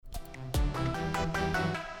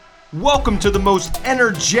Welcome to the most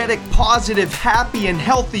energetic, positive, happy, and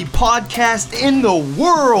healthy podcast in the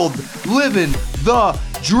world, Living the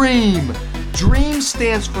Dream. DREAM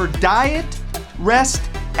stands for diet, rest,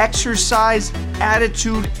 exercise,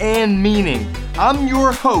 attitude, and meaning. I'm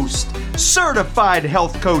your host, certified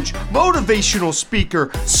health coach, motivational speaker,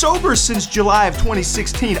 sober since July of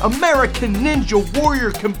 2016, American Ninja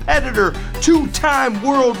Warrior competitor, two-time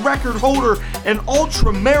world record holder, and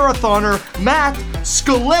ultra marathoner, Matt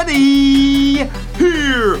Scaletti.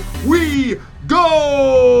 Here we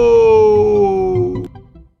go!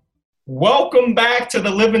 Welcome back to the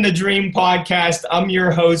Living the Dream podcast. I'm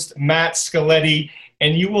your host, Matt Scaletti,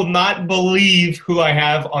 and you will not believe who I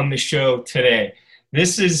have on the show today.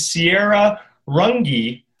 This is Sierra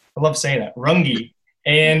Runge. I love saying that, Runge.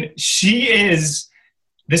 And this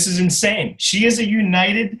is insane. She is a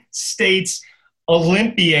United States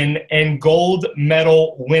Olympian and gold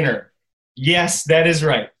medal winner. Yes, that is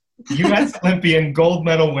right. U.S. Olympian gold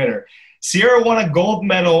medal winner. Sierra won a gold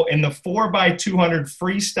medal in the 4x200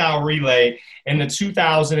 freestyle relay in the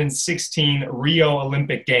 2016 Rio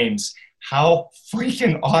Olympic Games. How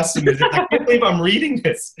freaking awesome is it? I can't believe I'm reading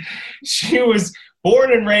this. She was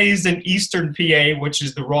born and raised in Eastern PA, which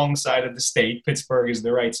is the wrong side of the state. Pittsburgh is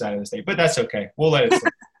the right side of the state, but that's okay. We'll let it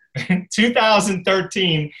slip. In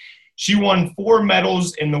 2013, she won 4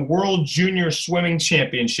 medals in the World Junior Swimming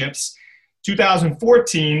Championships.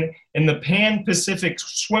 2014, in the Pan-Pacific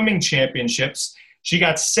Swimming Championships, she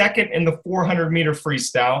got second in the 400-meter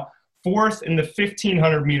freestyle, fourth in the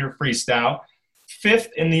 1,500-meter freestyle, fifth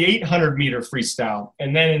in the 800-meter freestyle.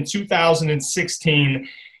 And then in 2016,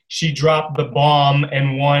 she dropped the bomb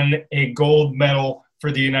and won a gold medal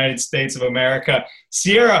for the United States of America.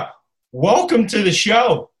 Sierra, welcome to the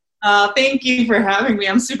show. Thank you for having me.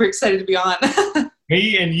 I'm super excited to be on.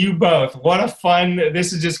 Me and you both. What a fun,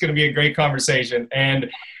 this is just going to be a great conversation. And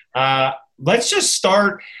let's just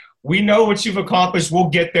start. We know what you've accomplished. We'll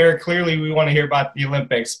get there. Clearly, we want to hear about the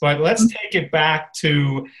Olympics. But let's take it back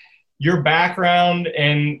to your background.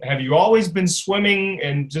 And have you always been swimming?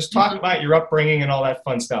 And just talk about your upbringing and all that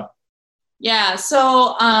fun stuff. Yeah.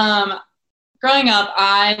 So growing up,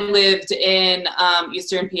 I lived in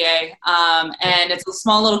Eastern PA. And it's a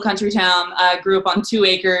small little country town. I grew up on 2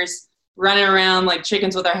 acres. Running around like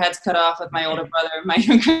chickens with our heads cut off with my older brother and my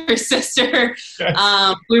younger sister.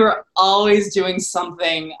 We were always doing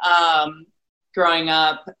something growing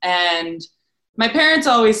up. And my parents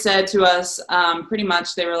always said to us, pretty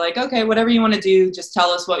much, they were like, okay, whatever you want to do, just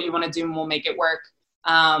tell us what you want to do and we'll make it work.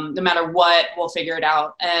 No matter what, we'll figure it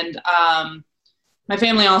out. And my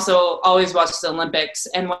family also always watched the Olympics.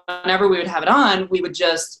 And whenever we would have it on, we would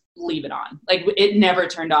just leave it on. Like it never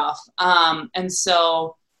turned off. And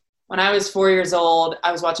so when I was 4 years old,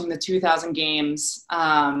 I was watching the 2000 games,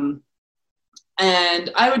 and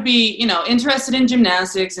I would be, interested in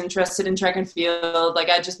gymnastics, interested in track and field. Like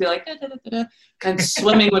I'd just be like, da, da, da, da, and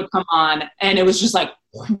swimming would come on, and it was just like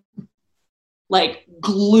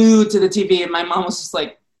glued to the TV. And my mom was just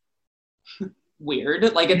like,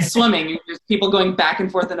 weird. Like it's swimming. There's people going back and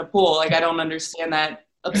forth in a pool. Like I don't understand that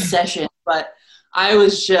obsession, but I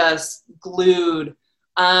was just glued.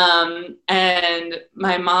 And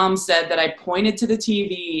my mom said that I pointed to the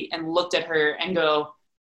TV and looked at her and go,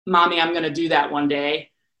 Mommy, I'm going to do that one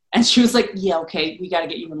day. And she was like, yeah, okay, we got to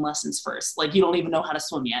get you in lessons first. Like, you don't even know how to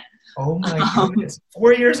swim yet. Oh my goodness.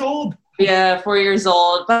 4 years old. Yeah, 4 years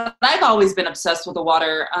old. But I've always been obsessed with the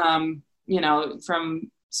water.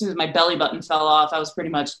 From as soon as my belly button fell off, I was pretty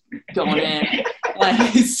much going in.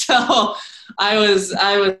 So I was,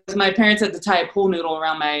 my parents had to tie a pool noodle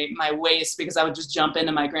around my waist because I would just jump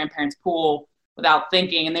into my grandparents' pool without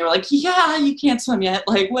thinking. And they were like, yeah, you can't swim yet.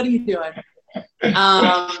 Like, what are you doing?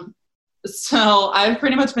 So I've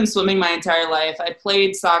pretty much been swimming my entire life. I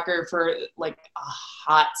played soccer for like a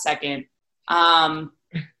hot second.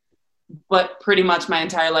 But pretty much my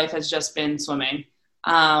entire life has just been swimming.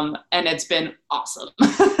 And it's been awesome.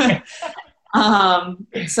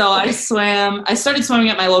 So I started swimming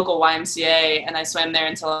at my local YMCA, and I swam there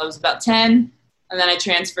until I was about 10. And then I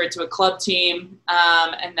transferred to a club team.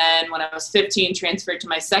 And then when I was 15, transferred to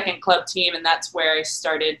my second club team. And that's where I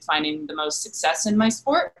started finding the most success in my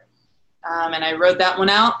sport. And I rode that one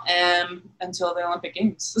out until the Olympic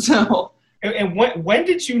Games. So. And when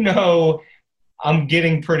did you know I'm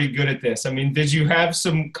getting pretty good at this? I mean, did you have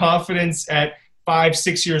some confidence at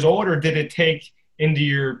 5-6 years old, or did it take into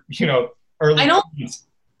your, early? I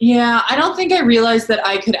don't think I realized that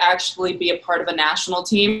I could actually be a part of a national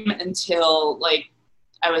team until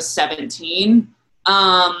I was 17.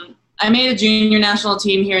 I made a junior national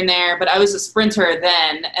team here and there, but I was a sprinter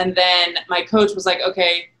then. And then my coach was like,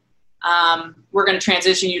 okay, we're going to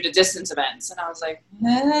transition you to distance events. And I was like,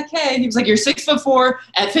 okay. He was like, you're 6'4"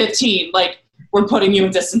 at 15. Like, we're putting you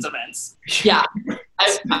in distance events. Yeah.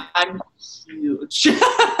 I'm huge.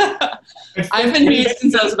 I've been huge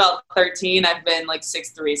since I was about 13. I've been like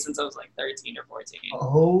 6'3" since I was like 13 or 14.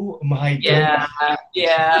 Oh my god.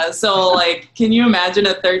 Yeah. So like, can you imagine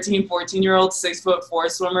a 13, 14-year-old 6'4"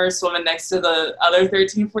 swimmer swimming next to the other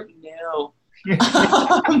 13, 14? No.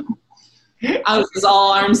 I was just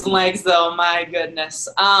all arms and legs though. My goodness.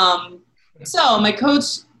 So my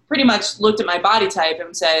coach pretty much looked at my body type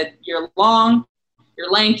and said, you're long,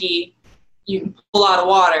 you're lanky, you can pull a lot of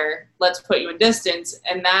water, let's put you in distance.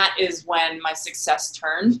 And that is when my success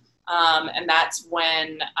turned. And that's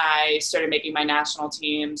when I started making my national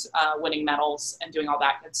teams, winning medals and doing all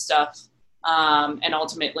that good stuff. And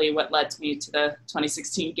ultimately what led me to the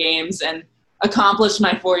 2016 games and accomplished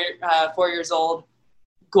my 4 years old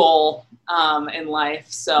goal in life.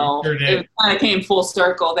 So it kind of came full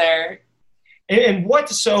circle there. And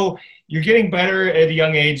so you're getting better at a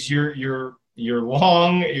young age. You're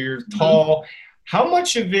long, you're tall. How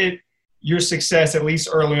much of it, your success, at least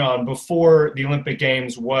early on, before the Olympic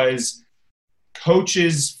Games, was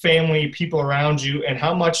coaches, family, people around you, and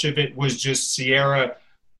how much of it was just Sierra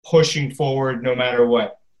pushing forward no matter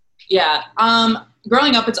what? Yeah.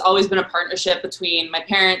 Growing up, it's always been a partnership between my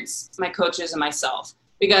parents, my coaches, and myself,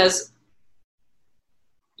 because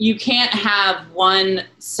you can't have one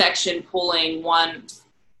section pulling one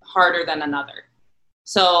harder than another.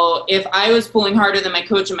 So if I was pulling harder than my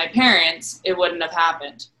coach and my parents, it wouldn't have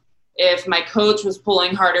happened. If my coach was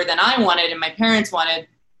pulling harder than I wanted and my parents wanted,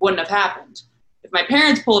 wouldn't have happened. If my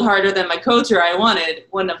parents pulled harder than my coach or I wanted,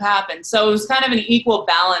 wouldn't have happened. So it was kind of an equal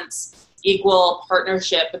balance, equal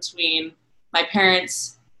partnership between my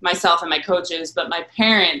parents, myself, and my coaches. But my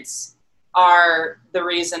parents are the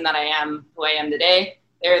reason that I am who I am today.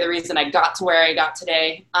 They're the reason I got to where I got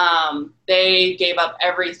today. They gave up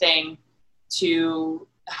everything to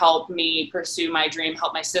help me pursue my dream,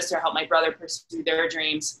 help my sister, help my brother pursue their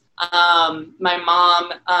dreams. My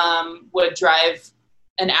mom would drive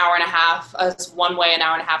an hour and a half, us one way, an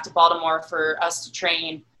hour and a half to Baltimore for us to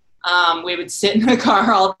train. We would sit in the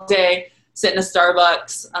car all day, sit in a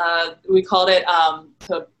Starbucks. We called it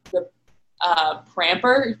the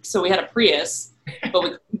Pramper. So we had a Prius,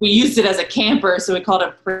 but we used it as a camper, so we called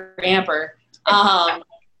it Pramper.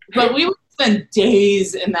 But we would spend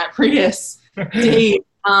days in that Prius, days.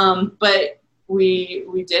 But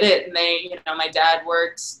we did it, and my dad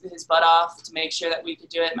worked his butt off to make sure that we could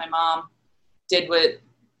do it. My mom did what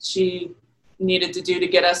she needed to do to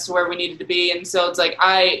get us to where we needed to be. And so it's like,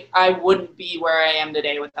 I wouldn't be where I am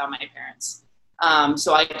today without my parents.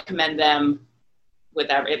 So I commend them with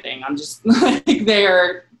everything. I'm just like,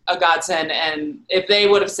 they're a godsend. And if they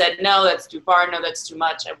would have said, no, that's too far, no, that's too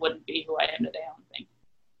much, I wouldn't be who I am today, I don't think.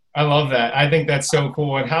 I love that. I think that's so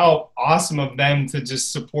cool, and how awesome of them to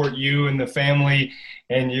just support you and the family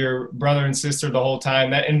and your brother and sister the whole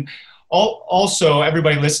time. And also,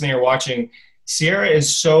 everybody listening or watching, Sierra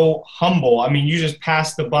is so humble. I mean, you just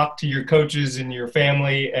passed the buck to your coaches and your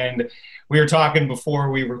family, and we were talking before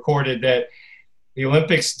we recorded that the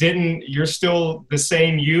Olympics you're still the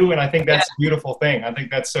same you, and I think that's a beautiful thing. I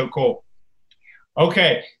think that's so cool.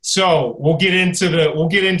 Okay, so we'll get into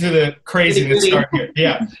the craziness start here.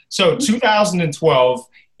 Yeah. So 2012,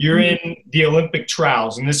 you're in the Olympic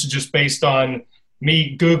trials, and this is just based on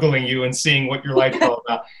me Googling you and seeing what your life's all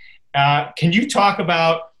about. Can you talk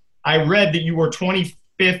about, I read that you were 25th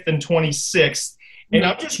and 26th, and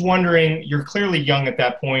I'm just wondering, you're clearly young at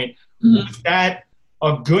that point. Was that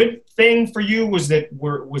a good thing for you? Was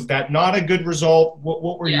that not a good result?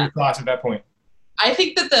 What were your thoughts at that point? I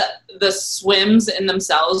think that the swims in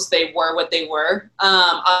themselves, they were what they were.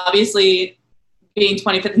 Obviously, being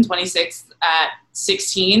 25th and 26th at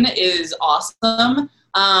 16 is awesome.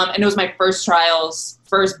 And it was my first trials,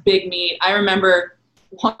 first big meet. I remember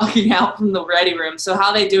walking out from the ready room. So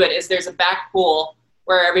how they do it is there's a back pool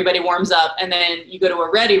where everybody warms up, and then you go to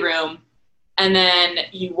a ready room, and then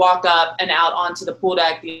you walk up and out onto the pool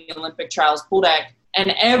deck, the Olympic trials pool deck.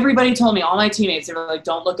 And everybody told me, all my teammates, they were like,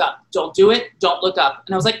 don't look up, don't do it, don't look up.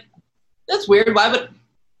 And I was like, that's weird. Why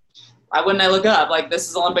wouldn't I look up? Like, this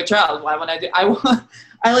is Olympic trials. Why wouldn't I do?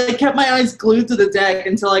 I like kept my eyes glued to the deck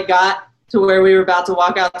until I got to where we were about to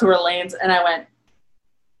walk out to our lanes, and I went,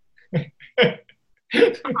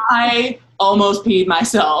 I almost peed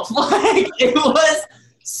myself. Like, it was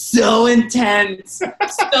so intense,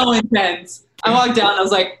 so intense. I walked down and I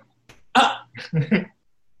was like,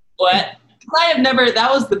 what? I have never,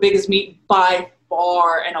 that was the biggest meet by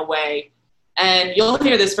far and away. And you'll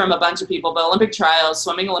hear this from a bunch of people, but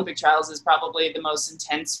swimming Olympic trials is probably the most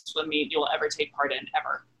intense swim meet you'll ever take part in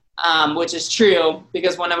ever. Which is true,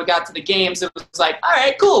 because when we got to the games, it was like, all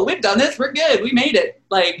right, cool, we've done this, we're good, we made it.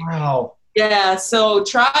 Like, wow. Yeah, so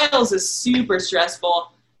trials is super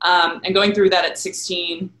stressful, and going through that at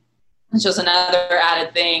 16 is just another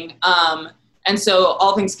added thing. And so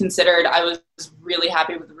all things considered, I was really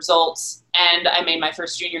happy with the results, and I made my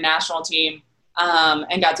first junior national team,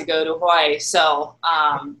 and got to go to Hawaii. So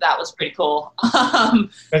that was pretty cool. So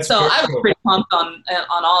I was pretty pumped on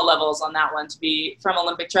all levels on that one, to be from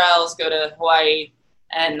Olympic trials, go to Hawaii,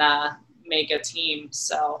 and make a team.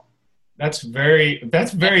 So that's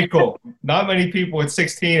very cool. Not many people at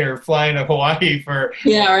 16 are flying to Hawaii for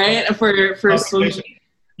for swimming.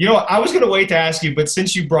 You know, I was going to wait to ask you, but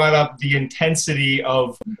since you brought up the intensity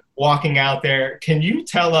of walking out there, can you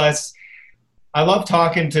tell us? I love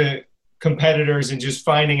talking to competitors and just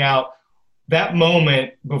finding out that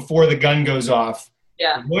moment before the gun goes off.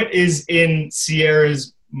 Yeah. What is in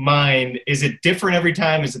Sierra's mind? Is it different every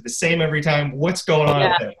time? Is it the same every time? What's going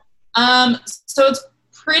on there? So it's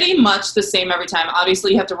pretty much the same every time.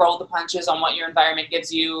 Obviously, you have to roll the punches on what your environment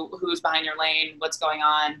gives you, who's behind your lane, what's going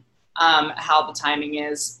on, how the timing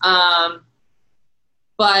is.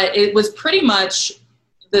 But it was pretty much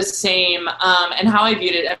the same, and how I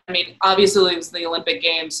viewed it. I mean, obviously it was the Olympic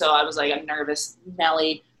Games, so I was like a nervous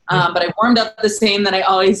Nelly. But I warmed up the same that I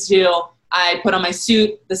always do. I put on my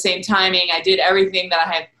suit, the same timing. I did everything that I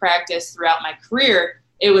had practiced throughout my career.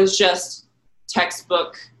 It was just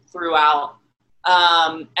textbook throughout.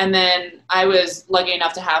 And then I was lucky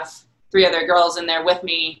enough to have 3 other girls in there with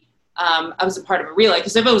me. I was a part of a relay,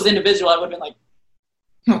 because if it was individual, I would have been like,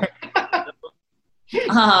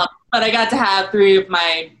 but I got to have 3 of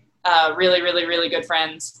my really, really, really good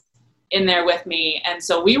friends in there with me. And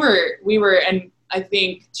so we were, and I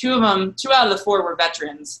think 2 out of the 4 were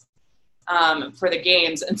veterans for the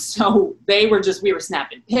games. And so we were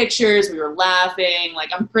snapping pictures, we were laughing. Like,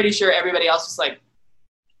 I'm pretty sure everybody else was like,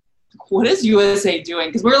 what is USA doing?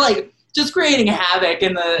 Because we're like just creating havoc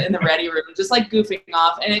in the ready room, just like goofing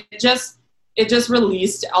off. And it just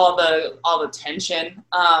released all the tension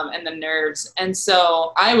and the nerves. And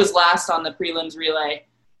so I was last on the prelims relay,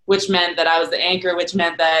 which meant that I was the anchor, which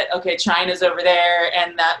meant that, okay, China's over there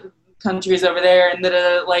and that country's over there, and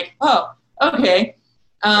like, oh, okay.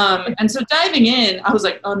 And so diving in, I was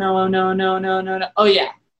like, oh no. Oh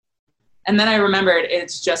yeah. And then I remembered,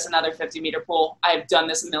 it's just another 50-meter pool. I've done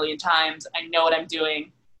this a million times. I know what I'm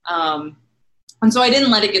doing. And so I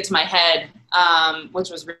didn't let it get to my head, which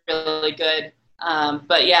was really good.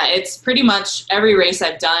 But yeah, it's pretty much every race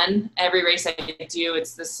I've done, every race I do,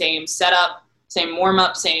 it's the same setup, same warm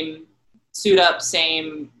up, same suit up,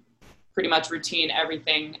 same pretty much routine,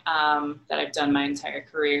 everything that I've done my entire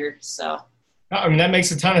career. So, I mean, that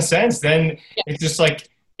makes a ton of sense. Then it's just like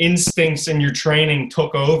instincts in your training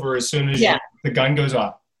took over as soon as the gun goes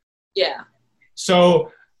off. Yeah.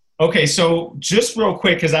 So, okay, so just real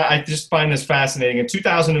quick, because I just find this fascinating. In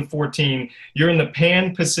 2014, you're in the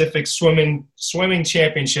Pan Pacific Swimming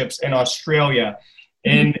Championships in Australia.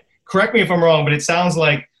 And correct me if I'm wrong, but it sounds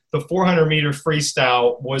like the 400-meter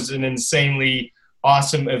freestyle was an insanely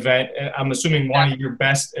awesome event. I'm assuming one of your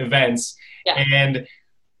best events. Yeah. And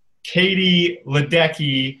Katie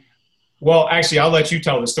Ledecky, well, actually, I'll let you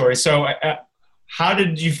tell the story. So how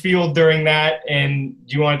did you feel during that? And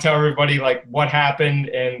do you want to tell everybody, like, what happened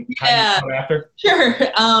and how you come after? Sure.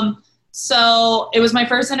 So it was my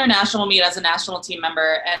first international meet as a national team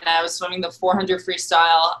member, and I was swimming the 400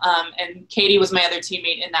 freestyle, and Katie was my other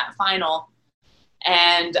teammate in that final.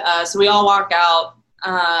 And so we all walk out,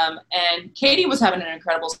 and Katie was having an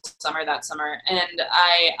incredible summer that summer. And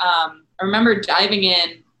I remember diving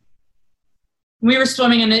in. We were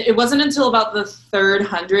swimming, and it wasn't until about the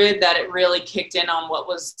 300 that it really kicked in on what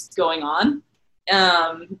was going on.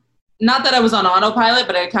 Not that I was on autopilot,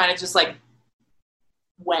 but I kind of just like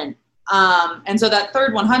went. And so that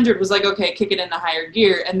third 100 was like, okay, kick it into higher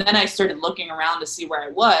gear. And then I started looking around to see where I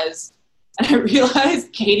was, and I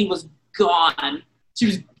realized Katie was gone. She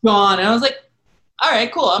was gone. And I was like, all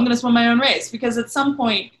right, cool. I'm going to swim my own race, because at some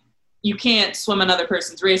point you can't swim another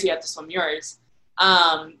person's race. You have to swim yours.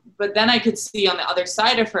 But then I could see on the other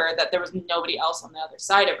side of her that there was nobody else on the other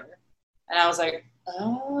side of her. And I was like,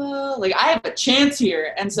 oh, like I have a chance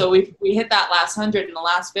here. And so we hit that last 100 and the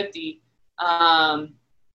last 50.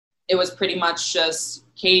 It was pretty much just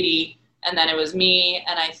Katie, and then it was me,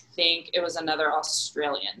 and I think it was another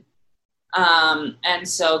Australian. And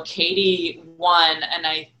so Katie won, and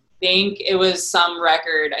I think it was some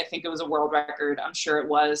record. I think it was a world record. I'm sure it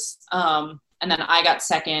was. And then I got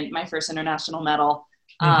second, my first international medal.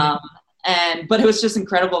 But it was just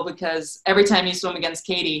incredible because every time you swim against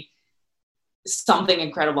Katie, something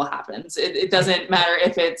incredible happens. It doesn't matter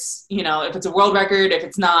if it's, if it's a world record, if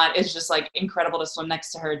it's not, it's just like incredible to swim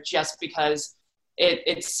next to her just because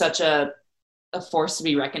it's such a force to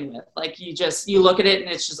be reckoned with. Like you look at it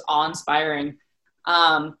and it's just awe-inspiring.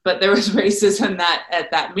 But there was races at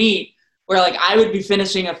that meet where like I would be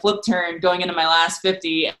finishing a flip turn going into my last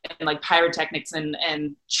 50 and like pyrotechnics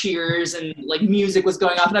and cheers and like music was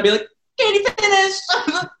going off and I'd be like, Katie finished.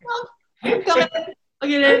 I'm coming in. I'll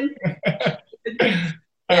get in.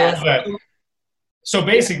 I love that. So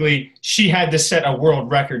basically, she had to set a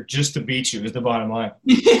world record just to beat you is the bottom line.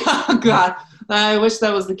 Yeah, God. I wish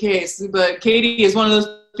that was the case. But Katie is one of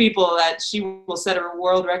those people that she will set a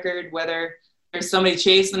world record whether there's somebody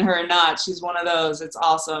chasing her or not. She's one of those. It's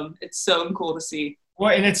awesome. It's so cool to see.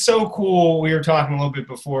 Well, and it's so cool. We were talking a little bit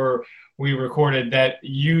before we recorded that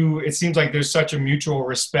it seems like there's such a mutual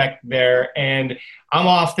respect there. And I'm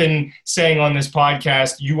often saying on this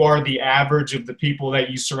podcast, you are the average of the people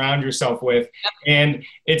that you surround yourself with. And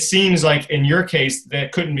it seems like in your case,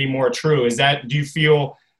 that couldn't be more true. Do you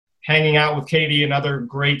feel hanging out with Katie and other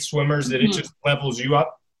great swimmers that it just levels you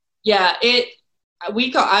up? Yeah,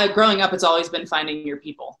 growing up, it's always been finding your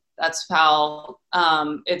people. That's how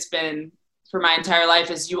it's been for my entire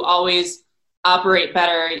life is you always operate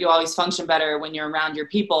better. You always function better when you're around your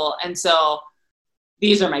people. And so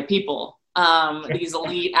these are my people. These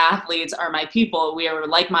elite athletes are my people. We are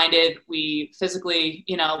like-minded. We physically,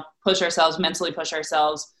 push ourselves, mentally push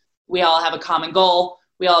ourselves. We all have a common goal.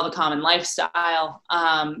 We all have a common lifestyle.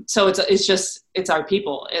 So it's our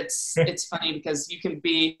people. It's funny because you can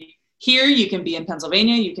be here, you can be in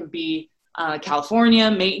Pennsylvania, you can be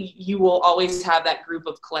California. You will always have that group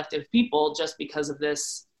of collective people just because of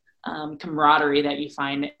this camaraderie that you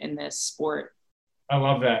find in this sport. I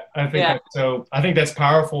love that. I think that's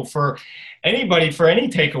powerful for anybody, for any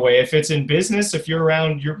takeaway. If it's in business, if you're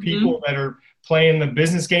around your people that are playing the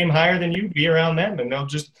business game higher than you, be around them and they'll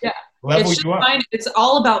just level you up. It's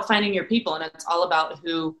all about finding your people, and it's all about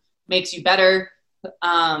who makes you better,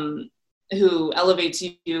 who elevates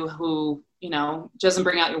you, who, doesn't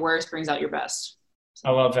bring out your worst, brings out your best.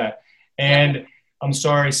 I love that. And I'm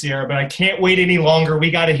sorry, Sierra, but I can't wait any longer.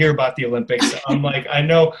 We got to hear about the Olympics. I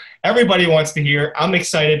know everybody wants to hear. I'm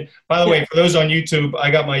excited. By the way, for those on YouTube,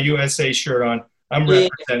 I got my USA shirt on. I'm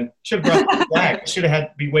representing. Should have brought the flag. Should have had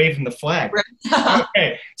to be waving the flag.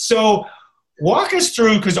 Okay, so walk us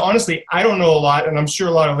through, because honestly, I don't know a lot, and I'm sure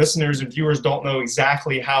a lot of listeners and viewers don't know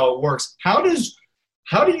exactly how it works. How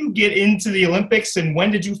do you get into the Olympics, and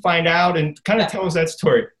when did you find out? And kind of tell us that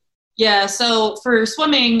story. Yeah, so for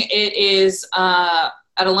swimming, it is at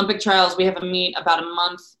Olympic trials, we have a meet about a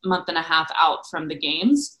month and a half out from the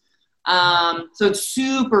games. So it's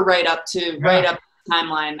super right up the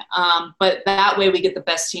timeline. But that way we get the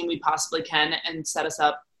best team we possibly can and set us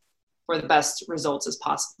up for the best results as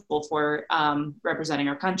possible for representing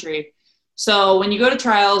our country. So when you go to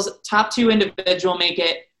trials, top 2 individual make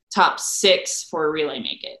it, top 6 for a relay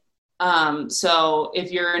make it. So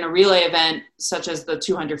if you're in a relay event, such as the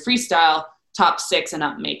 200 freestyle, top 6 and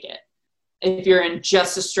up make it. If you're in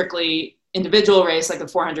just a strictly individual race, like the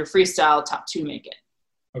 400 freestyle, top 2 make it.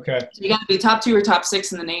 Okay. So you got to be top 2 or top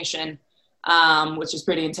 6 in the nation, which is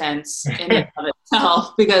pretty intense in and of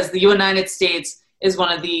itself, because the United States is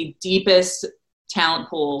one of the deepest talent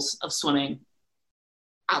pools of swimming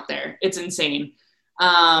out there. It's insane.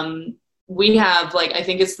 We have, I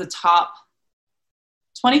think it's the top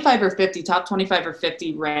 25 or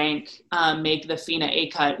 50 rank make the FINA A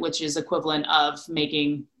cut, which is equivalent of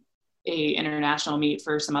making a international meet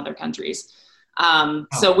for some other countries.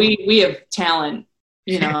 So we have talent,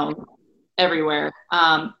 everywhere.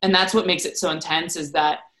 And that's what makes it so intense, is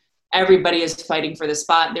that everybody is fighting for the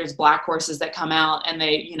spot. There's black horses that come out and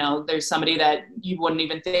they, there's somebody that you wouldn't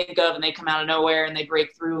even think of and they come out of nowhere and they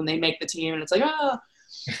break through and they make the team, and it's like, oh.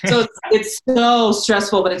 So it's so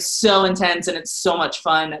stressful, but it's so intense and it's so much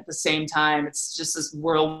fun at the same time. It's just this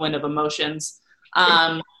whirlwind of emotions.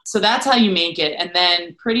 So that's how you make it. And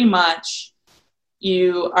then pretty much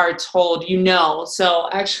you are told, so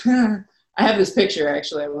actually I have this picture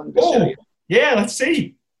I wanted to show you. Yeah, let's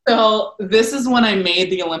see. So this is when I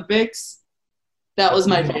made the Olympics. That was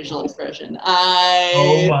my facial expression.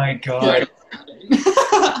 Oh my God.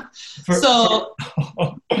 So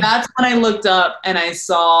that's when I looked up and I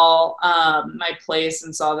saw my place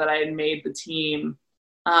and saw that I had made the team.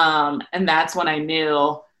 And that's when I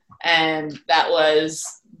knew. And that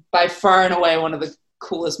was by far and away one of the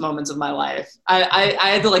coolest moments of my life. I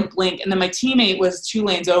had to blink. And then my teammate was 2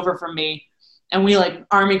 lanes over from me. And we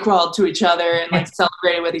army crawled to each other and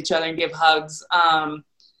celebrated with each other and gave hugs.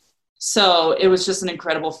 So it was just an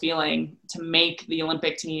incredible feeling to make the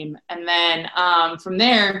Olympic team. And then from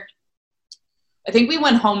there, I think we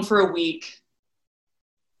went home for a week,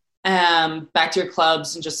 back to your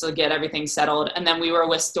clubs and just to get everything settled. And then we were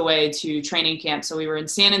whisked away to training camp. So we were in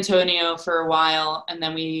San Antonio for a while, and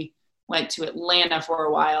then we went to Atlanta for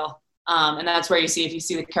a while. And that's where if you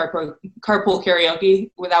see the carpool karaoke,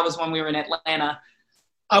 that was when we were in Atlanta.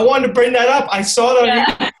 I wanted to bring that up. I saw that.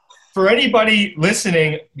 Yeah. For anybody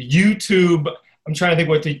listening, YouTube, I'm trying to think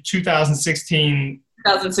what the 2016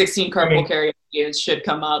 carpool karaoke should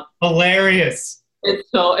come up. Hilarious. It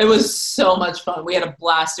was so much fun. We had a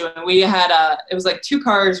blast doing it. We had it was like 2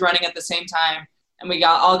 cars running at the same time, and we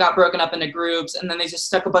all got broken up into groups, and then they just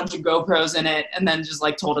stuck a bunch of GoPros in it and then just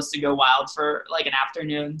like told us to go wild for like an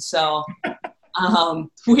afternoon. So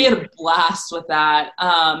we had a blast with that.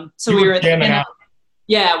 So we were jamming out.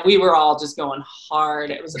 Yeah, we were all just going hard.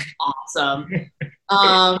 It was awesome.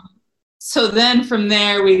 So then from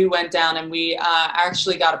there, we went down and we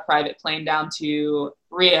actually got a private plane down to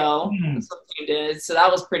Rio. That's what we did. So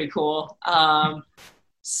that was pretty cool.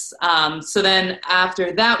 So then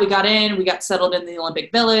after that, we got settled in the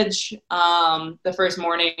Olympic Village. The first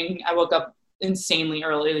morning, I woke up insanely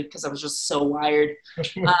early because I was just so wired.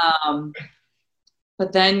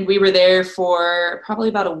 But then we were there for probably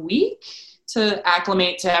about a week to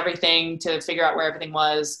acclimate to everything, to figure out where everything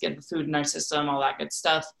was, get the food in our system, all that good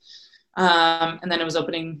stuff. And then it was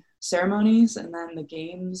opening ceremonies, and then the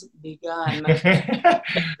games begun.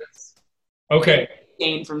 Okay.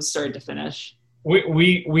 Game from start to finish.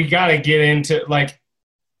 We got to get into, like,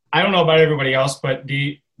 I don't know about everybody else, but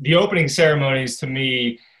the opening ceremonies to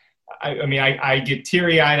me, I get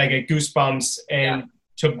teary-eyed, I get goosebumps, and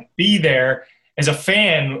to be there as a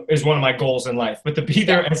fan is one of my goals in life, but to be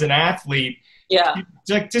there as an athlete,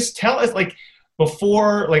 just tell us, like,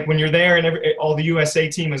 before, like, when you're there and all the USA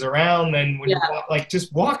team is around, then when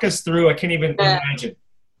just walk us through. I can't even imagine.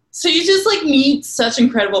 So you just like meet such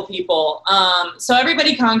incredible people. So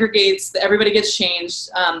everybody congregates, everybody gets changed,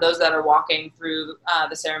 those that are walking through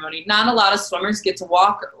the ceremony. Not a lot of swimmers get to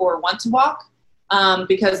walk or want to walk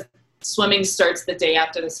because swimming starts the day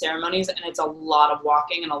after the ceremonies, and it's a lot of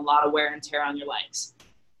walking and a lot of wear and tear on your legs.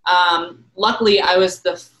 Luckily, I was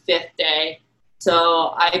the 5th day,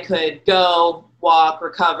 so I could go, walk,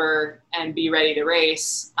 recover, and be ready to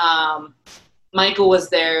race. Michael was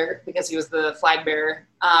there because he was the flag bearer,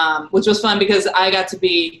 which was fun because I got to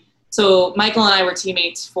be – so Michael and I were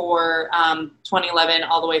teammates for 2011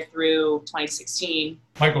 all the way through 2016.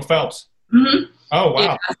 Michael Phelps. Mm-hmm. Oh, wow.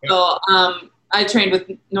 Yeah, so I trained with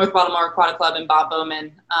North Baltimore Aquatic Club and Bob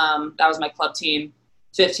Bowman. That was my club team,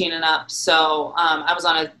 15 and up. So I was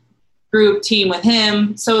on a group team with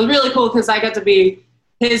him. So it was really cool because I got to be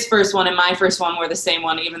his first one and my first one were the same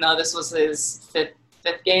one, even though this was his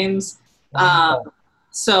fifth games. Wow.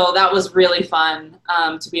 So that was really fun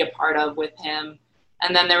to be a part of with him.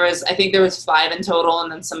 And then I think there was 5 in total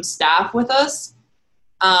and then some staff with us.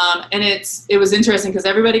 And it was interesting because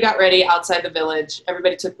everybody got ready outside the village.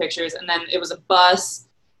 Everybody took pictures, and then it was a bus,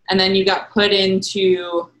 and then you got put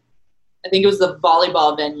into, I think it was the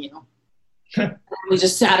volleyball venue. And we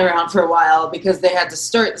just sat around for a while because they had to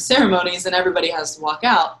start the ceremonies and everybody has to walk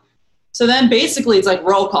out. So then basically it's like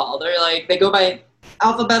roll call. They go by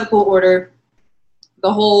alphabetical order.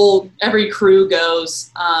 Every crew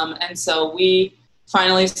goes. And so we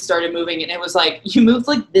finally started moving, and it was like, you moved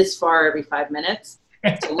like this far every 5 minutes.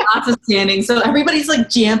 So lots of standing. So everybody's like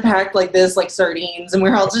jam-packed like this, like sardines, and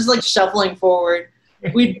we're all just like shuffling forward.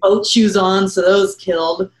 We had boat shoes on, so those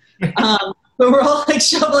killed. But we're all like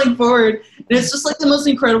shuffling forward. And it's just like the most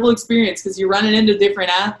incredible experience because you're running into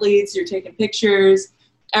different athletes, you're taking pictures,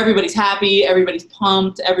 everybody's happy, everybody's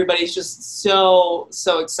pumped, everybody's just so,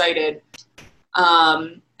 so excited.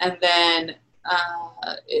 And then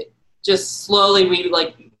it just slowly we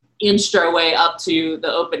like inched our way up to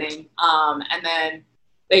the opening. And then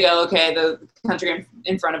they go, okay, the country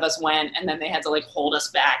in front of us went, and then they had to like hold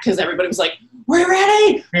us back because everybody was like, we're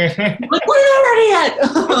ready. Like, we're not ready yet.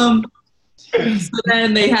 So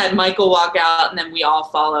then they had Michael walk out, and then we all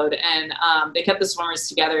followed, and they kept the swimmers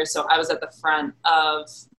together. So I was at the front of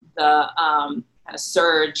the kind of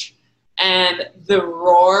surge, and the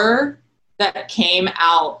roar that came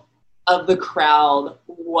out of the crowd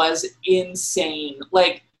was insane.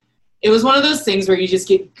 Like, it was one of those things where you just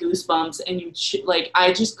get goosebumps, and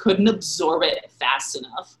I just couldn't absorb it fast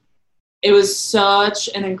enough. It was such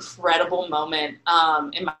an incredible moment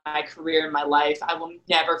in my career, in my life. I will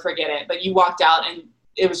never forget it. But you walked out, and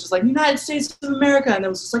it was just like, United States of America. And it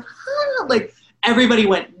was just like, ah! Like everybody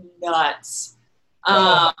went nuts.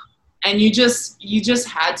 And you just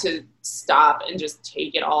had to stop and just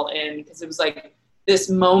take it all in, because it was like this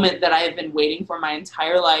moment that I had been waiting for my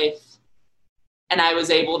entire life, and I was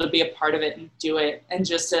able to be a part of it and do it. And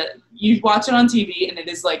just you watch it on TV, and it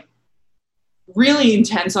is like really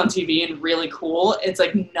intense on TV and really cool. It's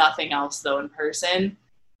like nothing else though in person.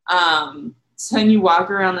 So then you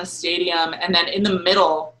walk around the stadium, and then in the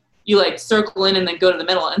middle, you like circle in and then go to the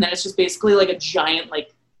middle, and then it's just basically like a giant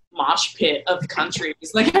like mosh pit of countries.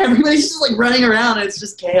 Like everybody's just like running around, and it's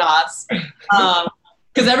just chaos.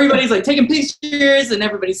 Because everybody's like taking pictures, and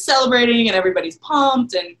everybody's celebrating, and everybody's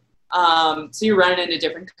pumped, and so you're running into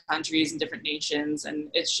different countries and different nations,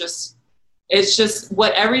 and it's just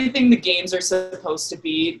what everything the games are supposed to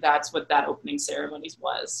be. That's what that opening ceremonies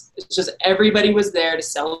was. It's just everybody was there to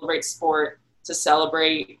celebrate sport, to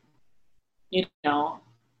celebrate, you know,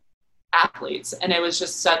 athletes, and it was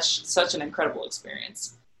just such an incredible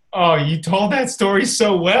experience. Oh, you told that story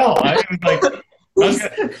so well. I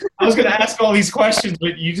was gonna ask all these questions,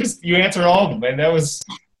 but you answered all of them, and that was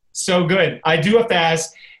so good. I do have to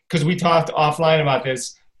ask, because we talked offline about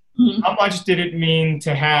this. Mm-hmm. How much did it mean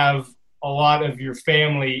to have a lot of your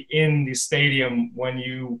family in the stadium when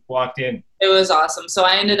you walked in? It was awesome. So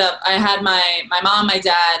I had my mom, my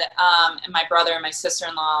dad, and my brother and my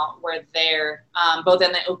sister-in-law were there, both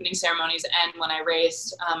in the opening ceremonies and when I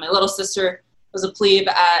raced. My little sister was a plebe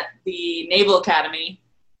at the Naval Academy,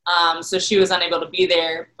 so she was unable to be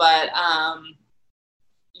there. But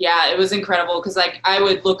yeah, it was incredible, because like I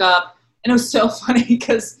would look up, and it was so funny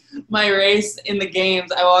because my race in the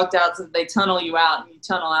games, I walked out, so they tunnel you out, and you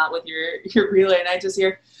tunnel out with your relay, and I just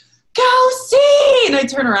hear, "Go see!" And I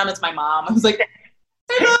turn around, it's my mom. I was like,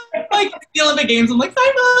 "Hi, Mom!" Like the Olympic Games, I'm like,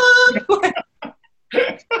 "Hi, Mom!"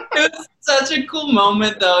 It was such a cool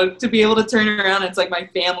moment, though, to be able to turn around. It's like my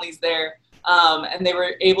family's there, and they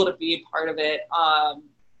were able to be a part of it.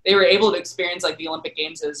 They were able to experience like the Olympic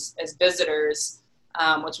Games as visitors,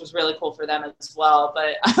 which was really cool for them as well.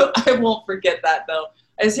 But I won't forget that, though.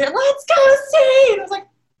 I was here, "Let's go see!" And I was like,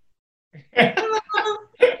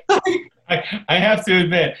 I have to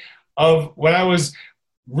admit, of when I was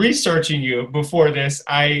researching you before this,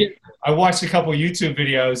 I watched a couple YouTube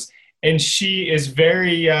videos, and she is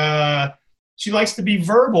very, she likes to be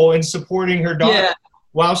verbal in supporting her daughter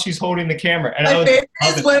while she's holding the camera. And my favorite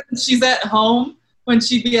is when she's at home, when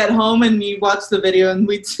she'd be at home and you watch the video, and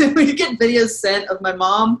we'd get videos sent of my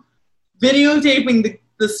mom videotaping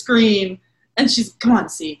the screen, and she's, "Come on,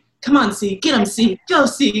 C, get him, C, go,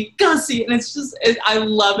 C, go, C." And it's just, I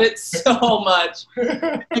love it so much.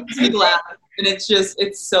 It makes me laugh. And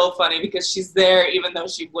it's so funny because she's there even though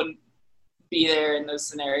she wouldn't be there in those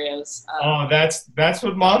scenarios. That's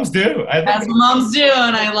what moms do. That's what moms do,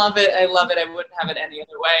 and I love it. I wouldn't have it any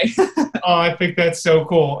other way. Oh, I think that's so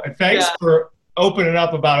cool. And thanks for opening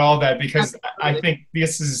up about all that, because absolutely. I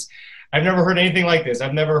think I've never heard anything like this.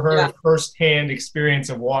 I've never heard a firsthand experience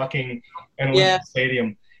of walking in Olympic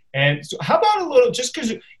Stadium. And so how about a little, just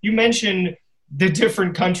because you mentioned the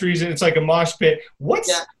different countries and it's like a mosh pit,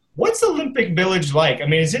 what's Olympic Village like? I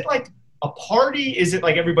mean, is it like a party? Is it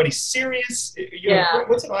like everybody's serious?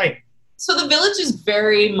 What's it like? So the village is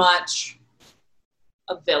very much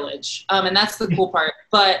a village, and that's the cool part.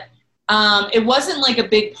 But it wasn't like a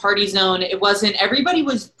big party zone. It wasn't, everybody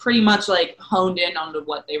was pretty much like honed in onto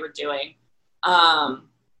what they were doing.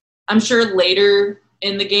 I'm sure later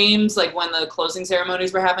in the games, like when the closing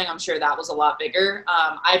ceremonies were happening, I'm sure that was a lot bigger.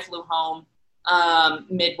 I flew home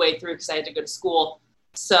midway through because I had to go to school.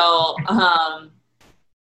 So,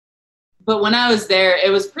 but when I was there,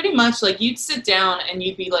 it was pretty much like you'd sit down and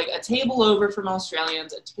you'd be like a table over from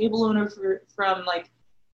Australians, a table over from like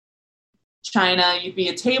China, you'd be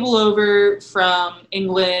a table over from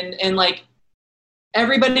England, and like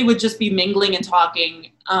everybody would just be mingling and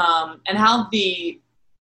talking. And how the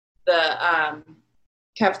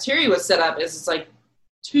cafeteria was set up is it's like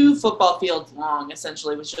 2 football fields long,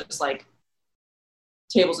 essentially, which just like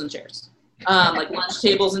tables and chairs, like lunch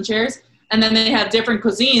tables and chairs. And then they have different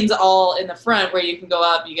cuisines all in the front where you can go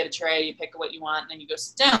up, you get a tray, you pick what you want, and then you go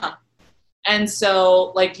sit down. And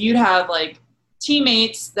so like you'd have like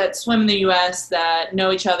teammates that swim in the U.S. that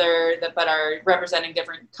know each other, but are representing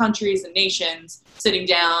different countries and nations sitting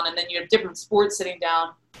down, and then you have different sports sitting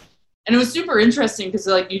down. And it was super interesting because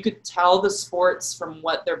like you could tell the sports from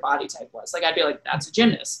what their body type was. Like I'd be like, "That's a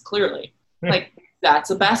gymnast, clearly." Like, "That's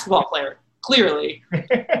a basketball player, clearly."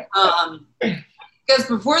 Because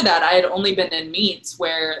before that, I had only been in meets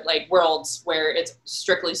where, like worlds, where it's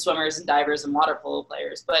strictly swimmers and divers and water polo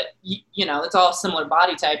players. But, you know, it's all similar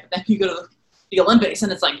body type. But then you go to the Olympics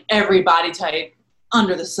and it's like every body type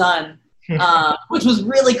under the sun, which was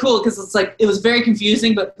really cool because it's like, it was very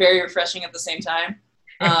confusing but very refreshing at the same time.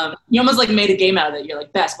 You almost like made a game out of it. You're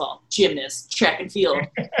like basketball, gymnast, track and field.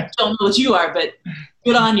 Don't know what you are, but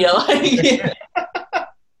good on you.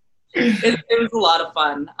 It was a lot of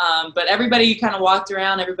fun. But everybody kind of walked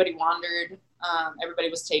around. Everybody wandered. Everybody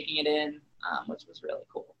was taking it in, which was really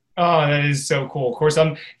cool. Oh, that is so cool. Of course,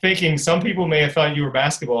 I'm thinking some people may have thought you were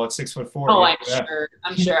basketball at 6'4". Oh, I'm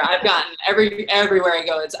sure. I've gotten everywhere I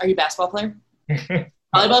go. It's, are you a basketball player?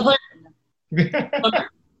 Volleyball player?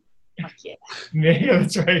 Yeah. Yeah,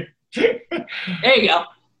 that's right. There you go.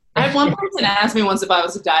 I had one person ask me once if I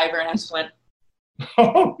was a diver, and I just went,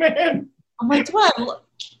 oh, man. I'm like,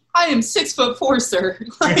 I am 6'4", sir.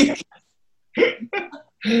 Like,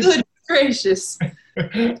 good gracious.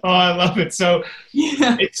 Oh, I love it. So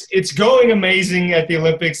yeah. it's going amazing at the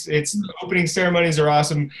Olympics. The opening ceremonies are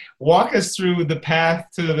awesome. Walk us through the path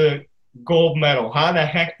to the gold medal. How the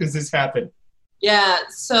heck does this happen? Yeah.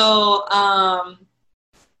 So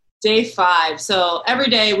day 5. So every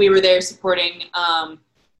day we were there supporting.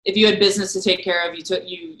 If you had business to take care of,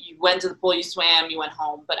 you went to the pool, you swam, you went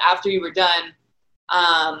home. But after you were done,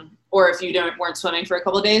 or if you weren't swimming for a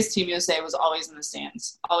couple of days, Team USA was always in the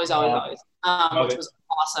stands. Always. Which was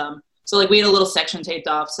awesome. So like we had a little section taped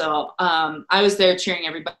off. So I was there cheering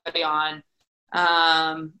everybody on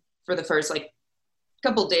for the first like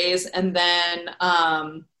couple days. And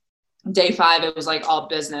then day 5, it was like all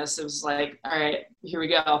business. It was like, all right, here we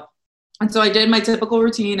go. And so I did my typical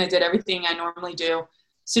routine. I did everything I normally do,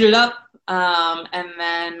 suited up. And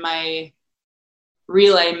then my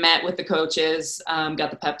relay met with the coaches, got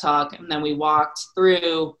the pep talk, and then we walked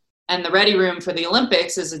through. And the ready room for the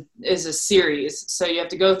Olympics is a series. So you have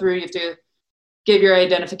to go through, you have to give your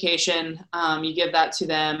identification, you give that to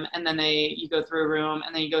them, and then you go through a room,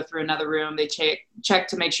 and then you go through another room. They check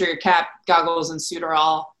to make sure your cap, goggles, and suit are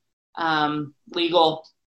all legal.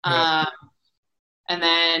 Yeah. And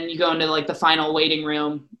then you go into like the final waiting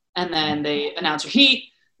room, and then they announce your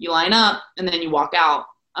heat, you line up, and then you walk out.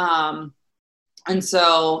 And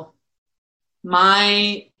so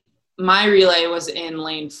my relay was in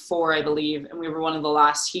lane 4, I believe, and we were one of the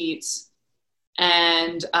last heats.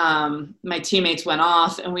 And my teammates went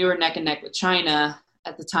off, and we were neck and neck with China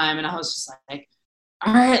at the time. And I was just like,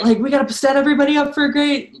 all right, like we got to set everybody up for a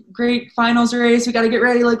great finals race. We got to get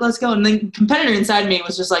ready. Like, let's go. And the competitor inside me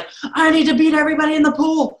was just like, I need to beat everybody in the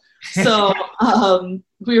pool. So I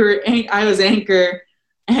was anchor.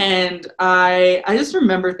 And I just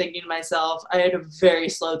remember thinking to myself, I had a very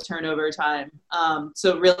slow turnover time.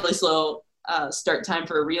 So really slow start time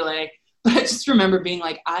for a relay. But I just remember being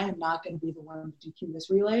like, I am not going to be the one to DQ this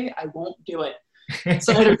relay. I won't do it.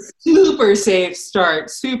 So I had a super safe start,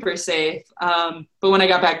 super safe. But when I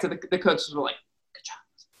got back to the coaches were like,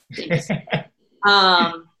 good job.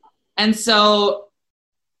 Thanks. And so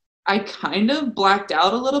I kind of blacked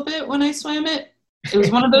out a little bit when I swam it. It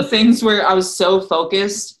was one of those things where I was so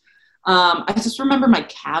focused. I just remember my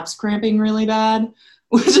calves cramping really bad,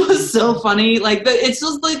 which was so funny. Like it's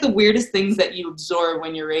just like the weirdest things that you absorb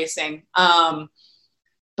when you're racing.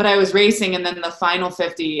 But I was racing, and then the final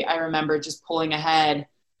 50, I remember just pulling ahead.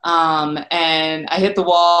 And I hit the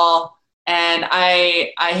wall, and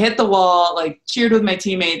I hit the wall, like cheered with my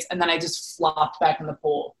teammates, and then I just flopped back in the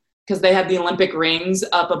pool because they had the Olympic rings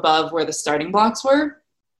up above where the starting blocks were.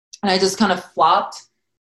 And I just kind of flopped,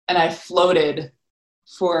 and I floated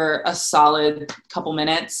for a solid couple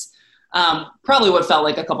minutes. Probably what felt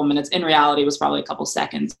like a couple minutes. In reality, it was probably a couple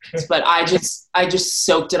seconds. But I just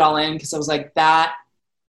soaked it all in because I was like, that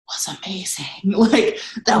was amazing. Like,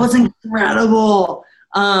 that was incredible.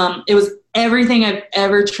 It was everything I've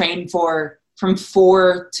ever trained for from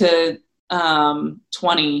 4 to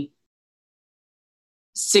 20.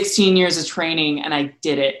 16 years of training, and I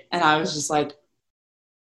did it. And I was just like,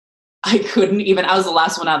 I was the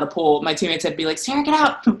last one out of the pool. My teammates would be like, Sarah, get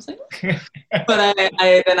out. I was like, but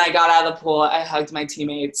then I got out of the pool. I hugged my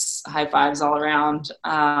teammates, high fives all around.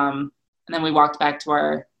 And then we walked back to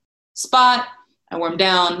our spot. I warmed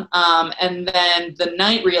down. And then the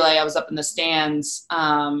night relay, I was up in the stands.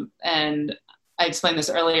 And I explained this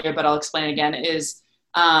earlier, but I'll explain it again, is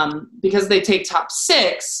because they take top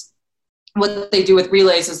 6, what they do with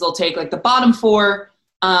relays is they'll take like the bottom 4.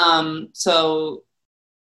 So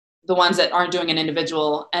the ones that aren't doing an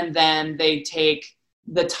individual, and then they take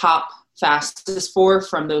the top fastest 4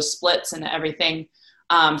 from those splits and everything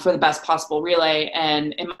for the best possible relay.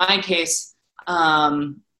 And in my case,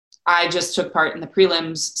 I just took part in the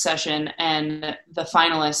prelims session, and the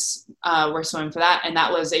finalists were swimming for that. And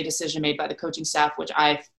that was a decision made by the coaching staff, which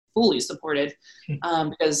I fully supported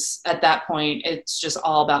because at that point, it's just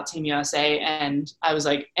all about Team USA. And I was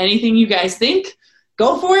like, anything you guys think,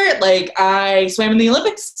 go for it. Like, I swam in the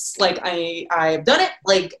Olympics. Like, I've done it.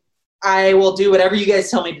 Like, I will do whatever you guys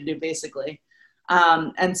tell me to do, basically.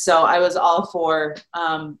 And so I was all for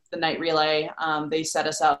the night relay. They set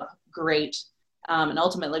us up great. And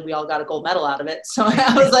ultimately, we all got a gold medal out of it. So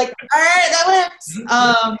I was like, all right,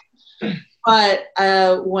 that wins. But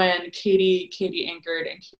when Katie anchored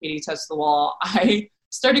and Katie touched the wall, I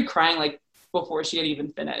started crying like before she had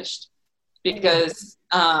even finished, because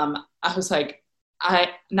I was like,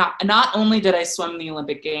 not only did I swim the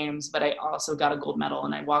Olympic Games, but I also got a gold medal,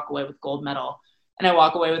 and I walk away with gold medal, and I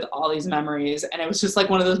walk away with all these memories. And it was just like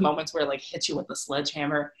one of those moments where it like hits you with a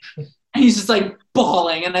sledgehammer, and he's just like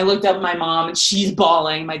bawling. And I looked up at my mom, and she's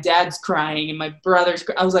bawling. My dad's crying, and my brother's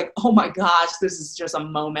I was like, oh my gosh, this is just a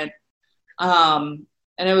moment. And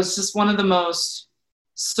it was just one of the most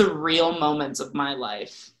surreal moments of my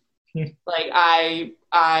life. Like,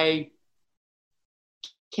 I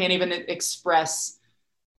can't even express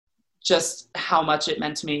just how much it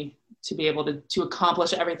meant to me to be able to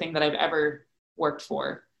accomplish everything that I've ever worked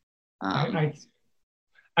for. I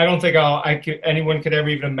don't think anyone could ever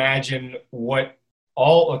even imagine what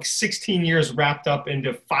all like 16 years wrapped up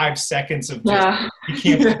into 5 seconds of just,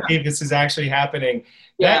 you can't believe this is actually happening.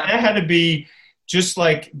 That had to be just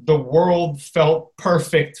like the world felt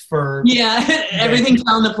perfect for. Yeah, everything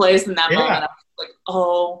fell into place in that moment. I was like,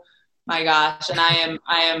 oh my gosh. And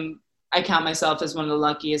I count myself as one of the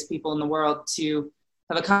luckiest people in the world to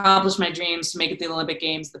have accomplished my dreams, to make it to the Olympic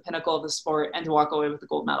Games, the pinnacle of the sport, and to walk away with the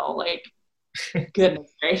gold medal. Like,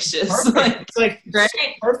 goodness gracious. It's like right?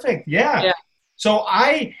 so perfect. Yeah. So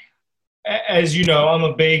as you know, I'm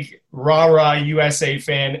a big rah-rah USA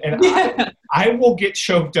fan, and I will get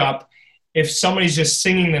choked up if somebody's just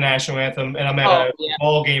singing the national anthem and I'm at a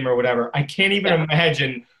ball game or whatever. I can't even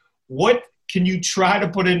imagine. What can you try to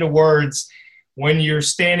put into words when you're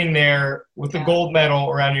standing there with the gold medal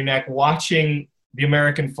around your neck, watching the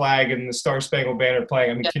American flag and the Star-Spangled Banner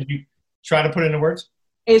playing? I mean, can you try to put it into words?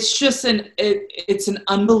 It's just it's an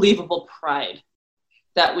unbelievable pride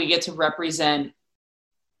that we get to represent,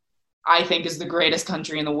 I think, is the greatest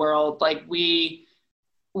country in the world. Like, we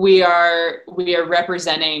are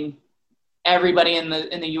representing everybody in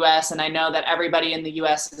the US, and I know that everybody in the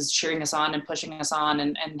US is cheering us on and pushing us on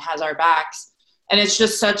and has our backs. And it's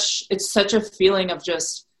just such a feeling of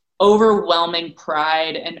just overwhelming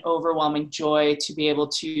pride and overwhelming joy to be able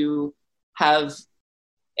to have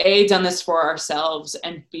done this for ourselves,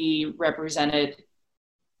 and B, represented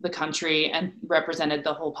the country and represented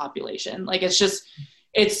the whole population. Like,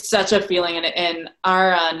 it's such a feeling. And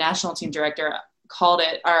our national team director called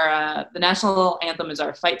it the national anthem is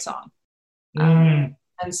our fight song. And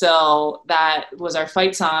so that was our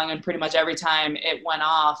fight song. And pretty much every time it went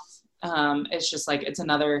off, it's just like, it's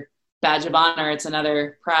another badge of honor. It's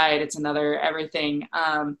another pride. It's another everything.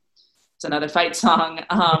 It's another fight song.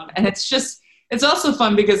 And it's also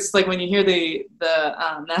fun because it's like when you hear the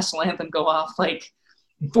national anthem go off, like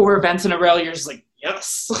 4 events in a row, you're just like,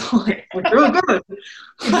 yes, like, we're doing good.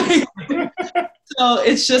 So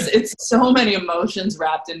it's so many emotions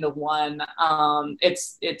wrapped into one.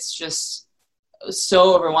 It's just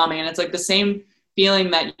so overwhelming. And it's like the same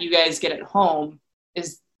feeling that you guys get at home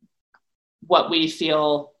is what we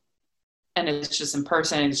feel. And it's just in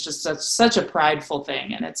person. It's just such a prideful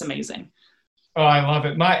thing. And it's amazing. Oh, I love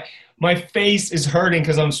it. My face is hurting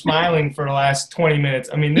because I'm smiling for the last 20 minutes.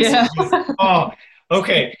 I mean, this is just,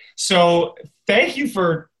 okay. So thank you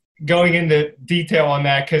for going into detail on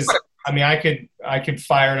that, because I mean, I could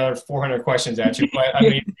fire another 400 questions at you, but I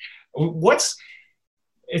mean,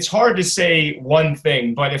 it's hard to say one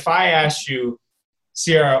thing, but if I asked you,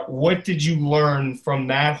 Sierra, what did you learn from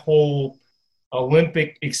that whole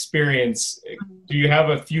Olympic experience? Do you have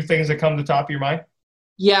a few things that come to the top of your mind?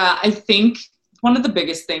 Yeah, I think one of the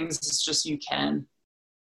biggest things is just you can.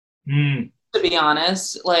 To be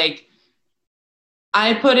honest, like,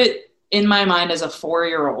 I put it in my mind as a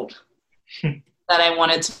 4-year-old that I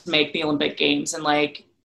wanted to make the Olympic Games. And like,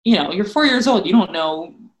 you know, you're 4 years old, you don't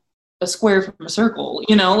know a square from a circle,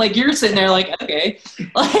 you know, like you're sitting there like, okay,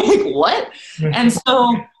 like what? And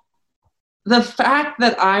so the fact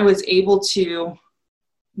that I was able to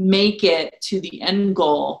make it to the end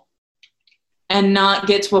goal and not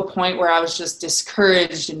get to a point where I was just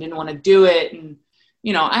discouraged and didn't want to do it. And,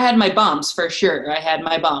 you know, I had my bumps for sure. I had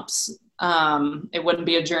my bumps. It wouldn't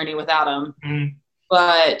be a journey without them.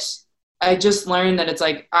 But I just learned that it's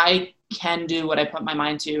like, I can do what I put my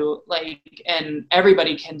mind to, like, and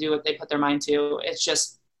everybody can do what they put their mind to. It's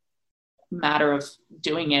just a matter of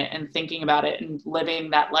doing it and thinking about it and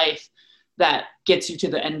living that life that gets you to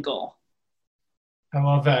the end goal. I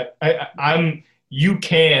love that. you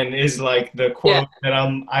can is like the quote that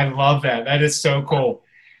I love that. That is so cool.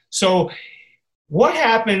 So what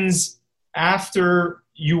happens after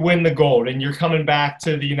you win the gold and you're coming back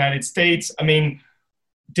to the United States? I mean,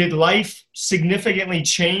 did life significantly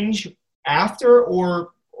change after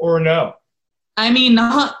or no? I mean,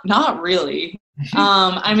 not really.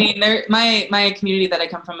 I mean, my community that I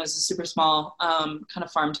come from is a super small kind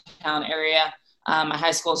of farm town area. My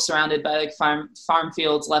high school is surrounded by like farm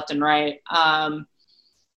fields left and right.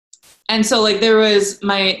 And so like there was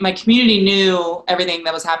my community knew everything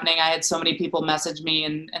that was happening. I had so many people message me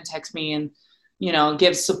and text me and, you know,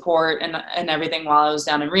 give support and everything while I was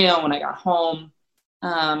down in Rio when I got home.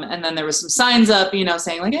 And then there was some signs up, you know,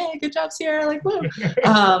 saying like, hey, good job, Sierra, like, woo.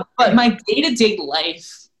 But my day-to-day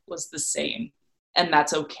life was the same, and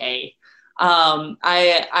that's okay.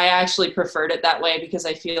 I actually preferred it that way because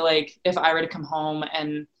I feel like if I were to come home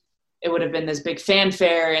and it would have been this big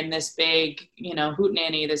fanfare and this big, you know,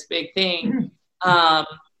 hootenanny, this big thing, I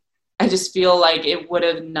just feel like it would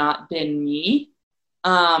have not been me.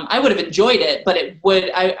 I would have enjoyed it, but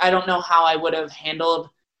I don't know how I would have handled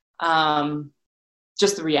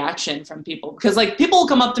just the reaction from people, because like people will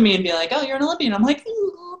come up to me and be like, oh, you're an Olympian. I'm like,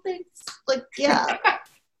 oh, thanks. Like, yeah.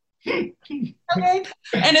 Okay.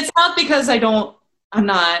 And it's not because I'm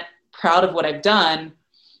not proud of what I've done.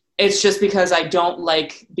 It's just because I don't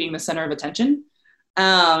like being the center of attention.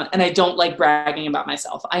 And I don't like bragging about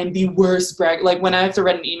myself. I am the worst like when I have to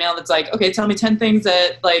write an email that's like, okay, tell me 10 things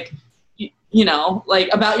that like, you know, like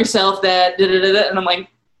about yourself that and I'm like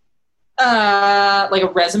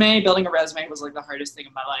building a resume was like the hardest thing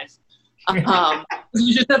in my life.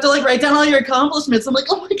 You just have to like write down all your accomplishments. I'm like,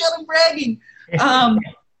 oh my God, I'm bragging.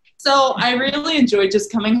 So I really enjoyed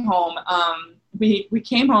just coming home. We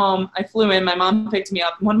came home, I flew in, my mom picked me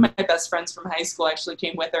up. One of my best friends from high school actually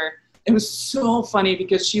came with her. It was so funny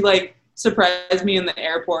because she like surprised me in the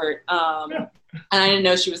airport. And I didn't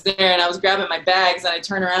know she was there, and I was grabbing my bags and I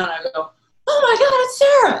turn around and I go, oh my God, it's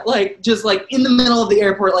Sarah. Like just like in the middle of the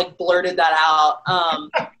airport, like blurted that out.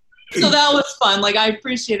 So that was fun. Like I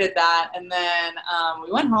appreciated that. And then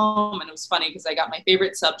we went home, and it was funny because I got my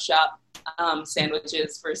favorite sub shop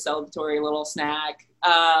sandwiches for a celebratory little snack.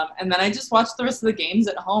 And then I just watched the rest of the games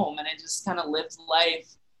at home, and I just kind of lived life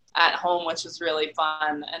at home, which was really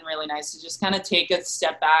fun and really nice to just kind of take a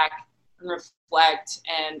step back and reflect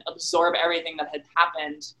and absorb everything that had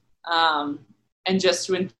happened. And just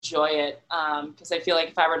to enjoy it, because I feel like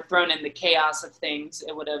if I were thrown in the chaos of things,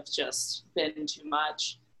 it would have just been too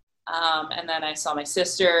much. And then I saw my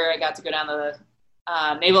sister. I got to go down to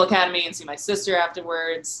the Naval Academy and see my sister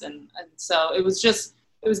afterwards. And so it was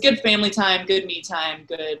good family time, good me time,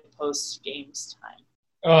 good post-games time.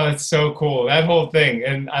 Oh, that's so cool. That whole thing.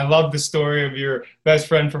 And I love the story of your best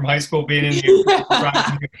friend from high school being in you.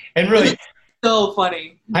 And really, so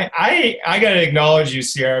funny. I got to acknowledge you,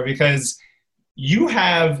 Sierra, because you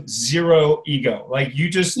have zero ego. Like you're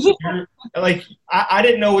like, I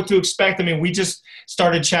didn't know what to expect. I mean, we just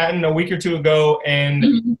started chatting a week or two ago,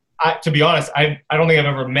 and to be honest, I don't think I've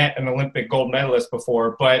ever met an Olympic gold medalist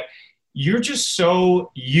before, but you're just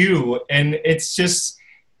so you, and it's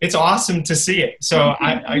awesome to see it. So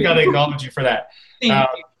I got to acknowledge you for that. Thank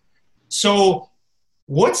you. So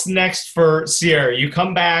what's next for Sierra? You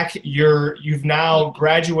come back, you've now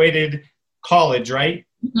graduated college, right?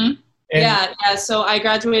 Mm-hmm. Yeah. So I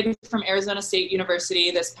graduated from Arizona State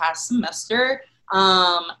University this past semester.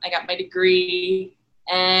 I got my degree,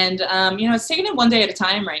 and you know, it's taking it one day at a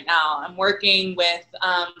time right now. I'm working with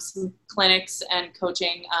some clinics and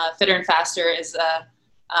coaching. Fitter and Faster is a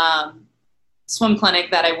swim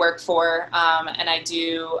clinic that I work for, and I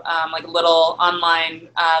do like a little online.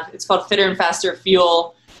 It's called Fitter and Faster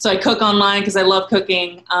Fuel. So I cook online because I love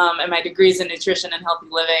cooking, and my degree is in nutrition and healthy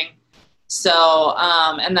living. So,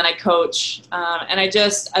 and then I coach, and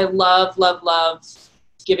I love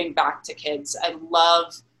giving back to kids. I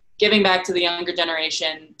love giving back to the younger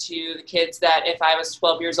generation, to the kids that if I was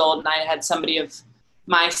 12 years old and I had somebody of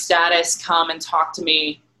my status come and talk to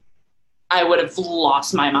me, I would have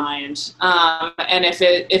lost my mind. And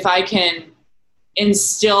if I can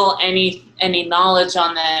instill any knowledge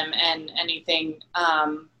on them and anything,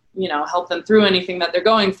 you know, help them through anything that they're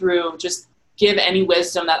going through, just give any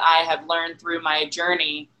wisdom that I have learned through my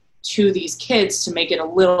journey to these kids to make it a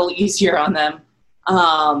little easier on them.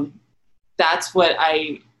 That's what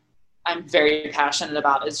I'm very passionate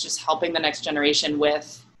about, is just helping the next generation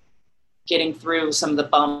with getting through some of the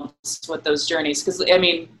bumps with those journeys. Because, I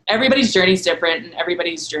mean, everybody's journey is different and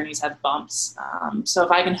everybody's journeys have bumps. So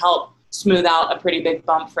if I can help smooth out a pretty big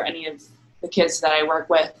bump for any of the kids that I work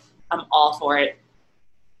with, I'm all for it.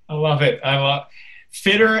 I love it.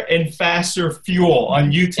 Fitter and Faster Fuel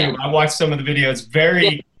on YouTube. I watched some of the videos.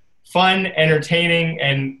 Very fun, entertaining,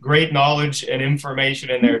 and great knowledge and information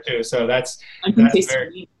in there too. So that's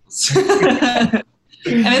very.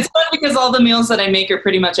 And it's fun because all the meals that I make are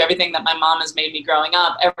pretty much everything that my mom has made me growing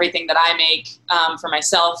up, everything that I make for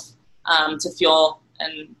myself to fuel.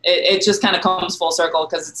 And it just kind of comes full circle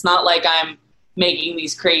because it's not like I'm making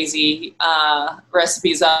these crazy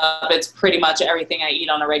recipes up. It's pretty much everything I eat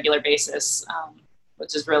on a regular basis,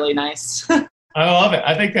 which is really nice. I love it.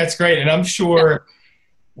 I think that's great. And I'm sure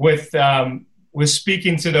with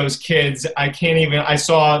speaking to those kids, I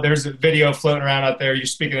saw there's a video floating around out there. You're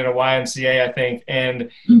speaking at a YMCA, I think, and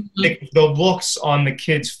the looks on the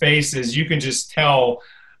kids' faces, you can just tell,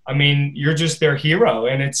 I mean, you're just their hero.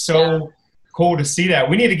 And it's so cool to see that.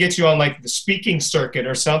 We need to get you on like the speaking circuit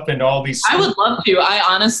or something to all these. I would love to.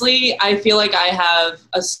 I feel like I have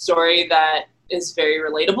a story that is very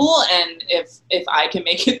relatable. And if I can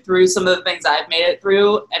make it through some of the things I've made it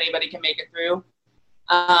through, anybody can make it through.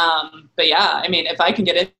 But yeah, I mean, if I can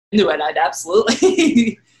get into it, I'd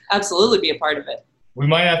absolutely be a part of it. We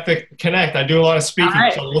might have to connect. I do a lot of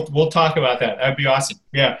speaking, so we'll talk about that. That'd be awesome.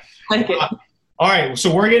 Yeah. All right.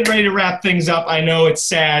 So we're getting ready to wrap things up. I know it's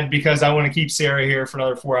sad because I want to keep Sarah here for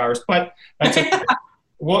another 4 hours, but that's okay.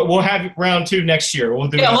 We'll have round 2 next year. We'll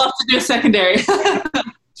have to do a secondary.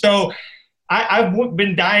 So I've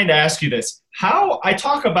been dying to ask you this. How I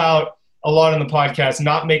talk about a lot on the podcast,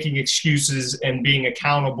 not making excuses and being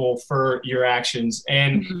accountable for your actions.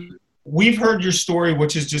 And we've heard your story,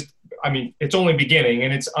 which is just, I mean, it's only beginning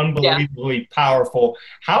and it's unbelievably powerful.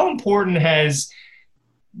 How important has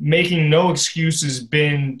making no excuses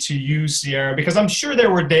been to you, Sierra? Because I'm sure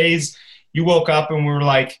there were days you woke up and were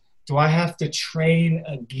like, do I have to train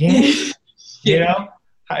again? You know,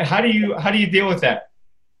 how do you deal with that?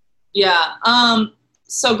 Yeah.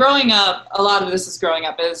 So growing up, a lot of this is growing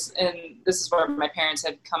up and this is where my parents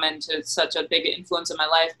had come into such a big influence in my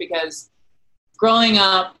life, because growing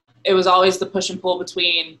up, it was always the push and pull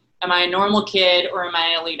between, am I a normal kid or am I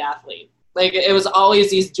an elite athlete? Like, it was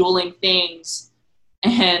always these dueling things.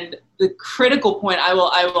 And the critical point, I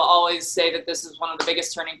will always say that this is one of the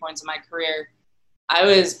biggest turning points in my career. I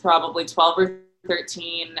was probably 12 or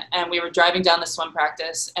 13 and we were driving down to swim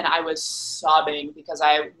practice and I was sobbing because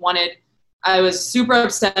I was super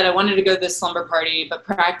upset. I wanted to go to this slumber party, but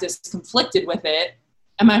practice conflicted with it.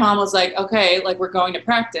 And my mom was like, okay, like, we're going to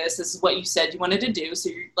practice. This is what you said you wanted to do. So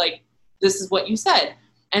you're like, this is what you said.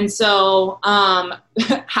 And so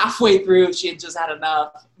halfway through, she had just had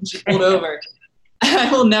enough and she pulled over.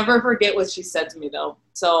 I will never forget what she said to me though.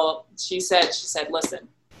 So she said, listen,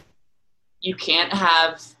 you can't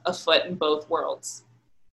have a foot in both worlds.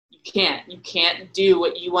 You can't do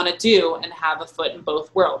what you want to do and have a foot in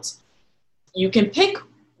both worlds. You can pick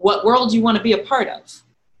what world you want to be a part of.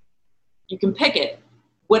 You can pick it.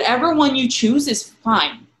 Whatever one you choose is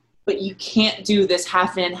fine, but you can't do this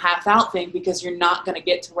half in, half out thing because you're not going to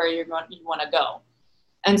get to where you want to go.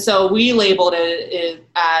 And so we labeled it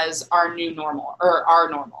as our new normal, or our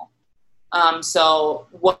normal. So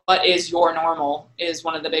what is your normal is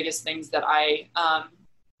one of the biggest things that I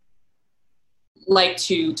like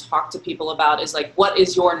to talk to people about, is like, what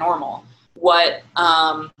is your normal? What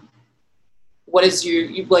is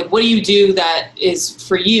like, what do you do that is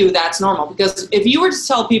for you that's normal? Because if you were to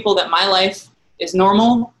tell people that my life is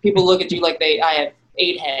normal, people look at you like I have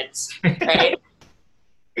 8 heads, right?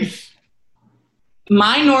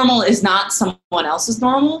 My normal is not someone else's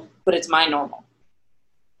normal, but it's my normal.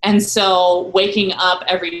 And so waking up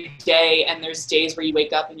every day, and there's days where you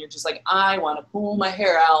wake up and you're just like, I want to pull my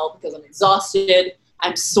hair out because I'm exhausted,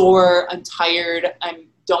 I'm sore, I'm tired, I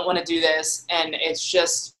don't want to do this. And it's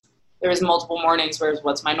just, there's multiple mornings where it's,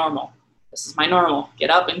 what's my normal? This is my normal. Get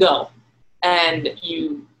up and go. And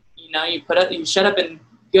you shut up and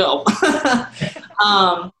go.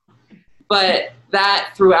 But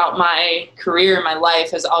that throughout my career, my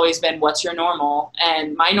life has always been, what's your normal?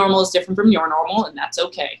 And my normal is different from your normal, and that's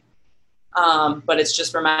okay. But it's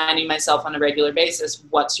just reminding myself on a regular basis,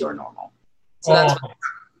 what's your normal? So that's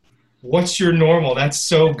what's your normal? That's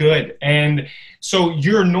so good. And so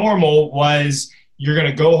your normal was, you're going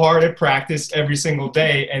to go hard at practice every single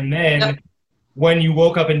day. And then when you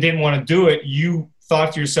woke up and didn't want to do it, you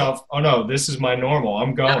thought to yourself, oh no, this is my normal.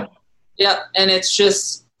 I'm going. Yep. And it's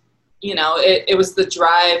just, it was the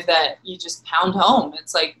drive that you just pound home.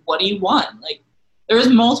 It's like, what do you want? Like, there was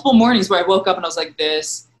multiple mornings where I woke up and I was like,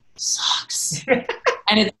 this sucks.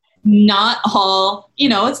 And it's not all,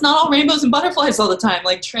 it's not all rainbows and butterflies all the time.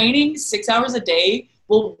 Like, training 6 hours a day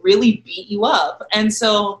will really beat you up. And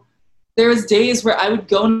so there was days where I would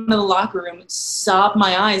go into the locker room, sob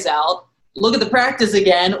my eyes out, look at the practice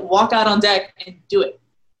again, walk out on deck and do it.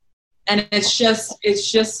 And it's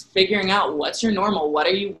just figuring out what's your normal. What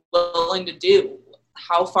are you willing to do?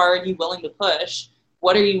 How far are you willing to push?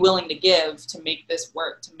 What are you willing to give to make this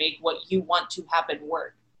work, to make what you want to happen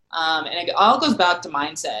work? And it all goes back to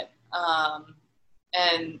mindset,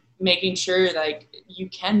 and making sure like you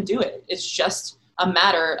can do it. It's just a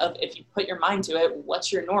matter of, if you put your mind to it,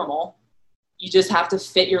 what's your normal? You just have to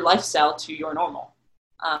fit your lifestyle to your normal.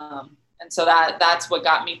 And so that's what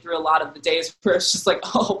got me through a lot of the days where it's just like,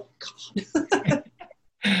 oh God.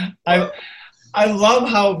 I love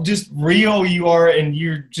how just real you are, and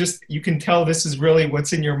you can tell this is really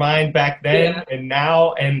what's in your mind back then and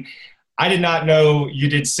now. And I did not know you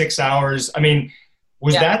did 6 hours. I mean,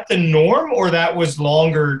 was that the norm, or that was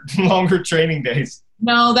longer training days?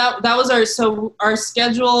 No, that was our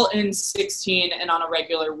schedule in 16 and on a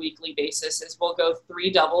regular weekly basis is we'll go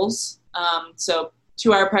 3 doubles. So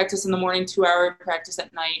 2-hour practice in the morning, 2-hour practice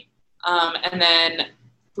at night. And then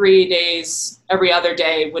 3 days, every other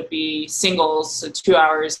day would be singles, so 2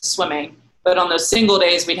 hours swimming. But on those single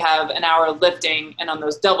days, we'd have an hour of lifting. And on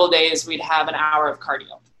those double days, we'd have an hour of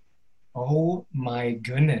cardio. Oh my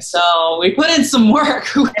goodness. So we put in some work.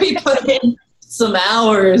 We put in some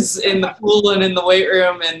hours in the pool and in the weight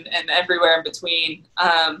room and everywhere in between.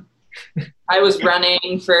 I was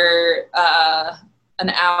running for an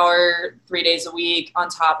hour 3 days a week on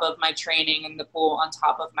top of my training in the pool, on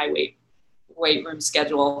top of my weight room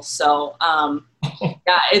schedule. So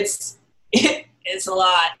it's a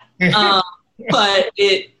lot. But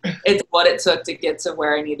it's what it took to get to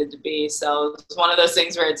where I needed to be. So it's one of those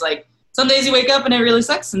things where it's like, some days you wake up and it really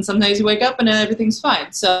sucks, and some days you wake up and everything's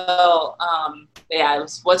fine. So, it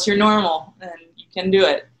was, what's your normal? And you can do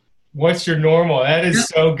it. What's your normal? That is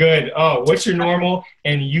so good. Oh, what's your normal?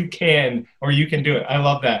 And you can do it. I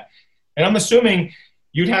love that. And I'm assuming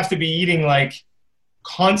you'd have to be eating like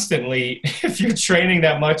constantly if you're training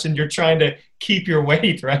that much and you're trying to keep your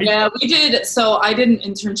weight, right? Yeah, we did. So I did an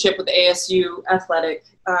internship with the ASU athletic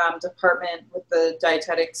department with the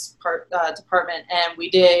dietetics department, and we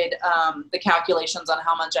did the calculations on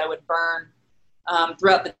how much I would burn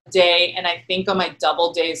throughout the day. And I think on my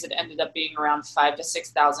double days, it ended up being around 5,000 to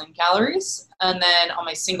 6,000 calories. And then on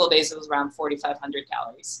my single days, it was around 4,500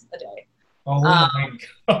 calories a day. Oh my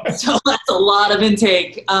God. So that's a lot of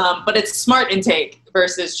intake, but it's smart intake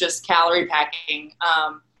versus just calorie packing.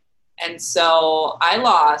 And so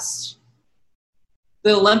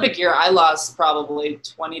the Olympic year, I lost probably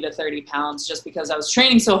 20 to 30 pounds just because I was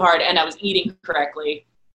training so hard and I was eating correctly.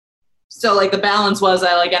 So like the balance was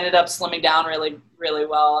I like ended up slimming down really, really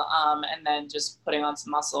well, and then just putting on some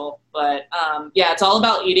muscle. But it's all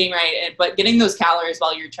about eating right. But getting those calories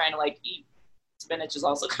while you're trying to like eat spinach is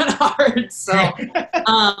also kind of hard. So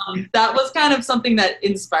that was kind of something that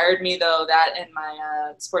inspired me, though, that and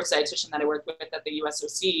my sports dietitian that I worked with at the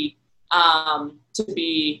USOC, to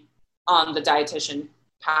be on the dietitian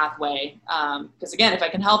pathway. Because again, if I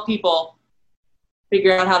can help people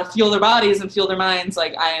figure out how to fuel their bodies and fuel their minds,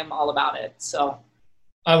 like I am all about it. So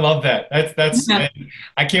I love that. That's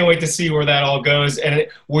I can't wait to see where that all goes. And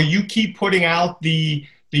will you keep putting out the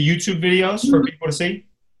YouTube videos for people to see?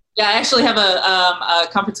 Yeah, I actually have a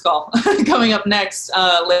conference call coming up next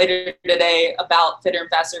later today about Fitter and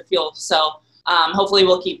Faster Fuel. So hopefully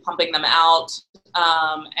we'll keep pumping them out,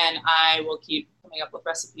 and I will keep coming up with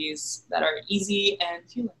recipes that are easy and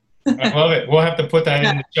fueling. I love it. We'll have to put that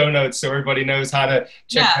in the show notes so everybody knows how to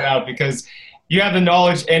check that out, because you have the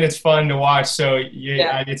knowledge and it's fun to watch. So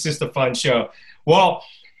it's just a fun show. Well,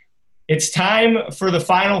 it's time for the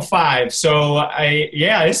final 5. So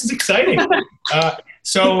this is exciting.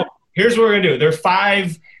 So here's what we're going to do. There are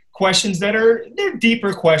 5 questions they're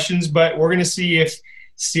deeper questions, but we're going to see if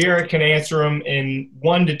Sierra can answer them in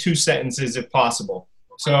 1 to 2 sentences if possible.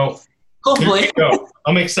 So hopefully. Here we go.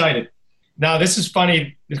 I'm excited. Now, this is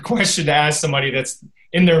funny, the question to ask somebody that's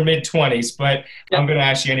in their mid-20s, but I'm going to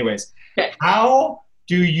ask you anyways. Okay. How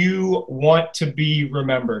do you want to be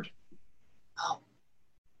remembered? Oh.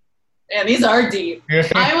 Yeah, these are deep.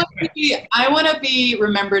 I want to be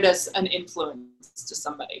remembered as an influence to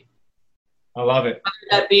somebody. I love it.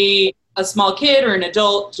 Whether that be a small kid or an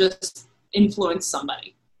adult, just influence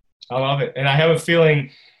somebody. I love it. And I have a feeling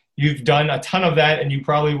you've done a ton of that, and you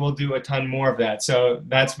probably will do a ton more of that. So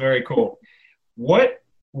that's very cool. What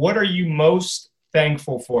are you most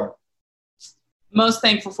thankful for? Most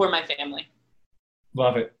thankful for my family.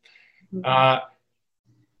 Love it.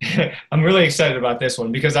 I'm really excited about this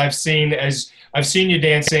one because I've seen you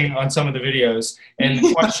dancing on some of the videos, and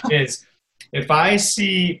the question is, if I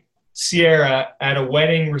see Sierra at a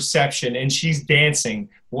wedding reception and she's dancing,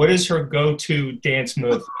 what is her go-to dance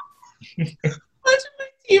move? Much of my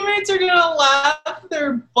teammates are gonna laugh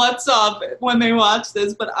their butts off when they watch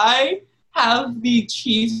this, but I have the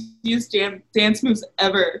cheesiest dance moves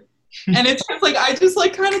ever. And it's just like, I just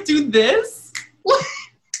like kind of do this.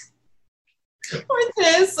 Or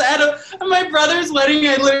this. At my brother's wedding,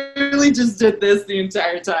 I literally just did this the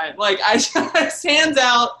entire time. Like, I just, hands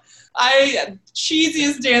out,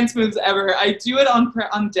 cheesiest dance moves ever. I do it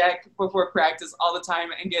on deck before practice all the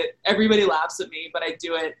time and everybody laughs at me, but I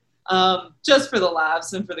do it just for the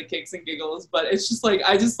laughs and for the kicks and giggles. But it's just like,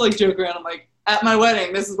 I just like joke around. I'm like, at my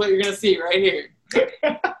wedding, this is what you're going to see right here.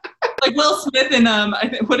 Like Will Smith in, I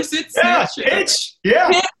think, what is it? Yeah, Hitch. Yeah.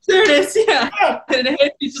 Hitch, there it is, yeah. And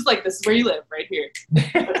Hitch, he's just like, this is where you live, right here.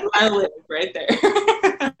 That's where I live, right there.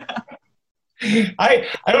 I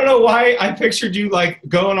don't know why I pictured you like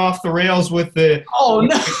going off the rails with the no.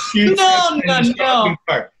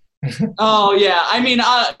 Oh yeah, I mean,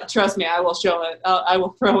 trust me, I will show it. I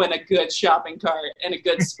will throw in a good shopping cart and a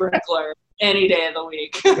good sprinkler any day of the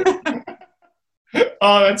week.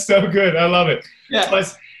 Oh, that's so good. I love it. Yeah.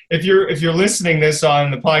 Plus, if you're listening this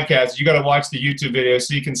on the podcast, you got to watch the YouTube video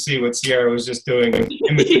so you can see what Sierra was just doing.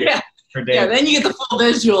 Yeah. Yeah. Then you get the full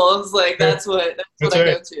visuals. Like that's what I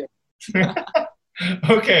go to.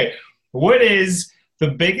 Okay. What is the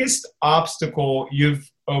biggest obstacle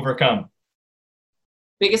you've overcome?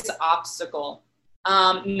 Biggest obstacle?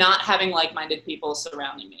 Not having like-minded people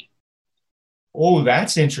surrounding me. Oh,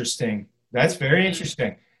 that's interesting. That's very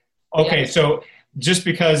interesting. Okay, so just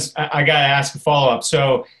because I got to ask a follow-up.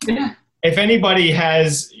 So if anybody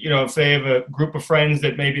has, if they have a group of friends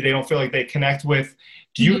that maybe they don't feel like they connect with,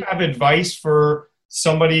 do you have advice for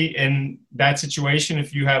somebody in that situation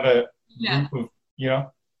if you have a group of,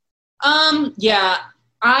 Yeah,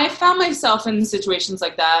 I found myself in situations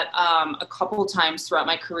like that a couple times throughout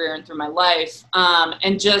my career and through my life.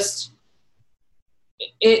 And just,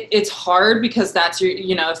 it's hard because that's your,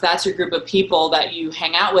 if that's your group of people that you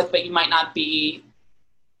hang out with, but you might not be,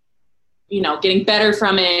 getting better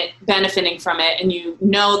from it, benefiting from it, and you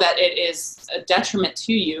know that it is a detriment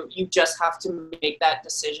to you, you just have to make that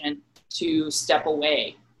decision to step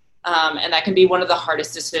away. And that can be one of the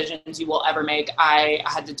hardest decisions you will ever make. I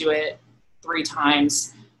had to do it 3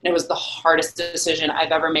 times, and it was the hardest decision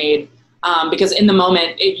I've ever made because in the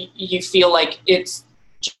moment, you feel like it's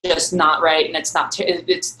just not right, and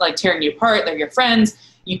it's like tearing you apart. They're your friends,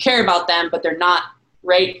 you care about them, but they're not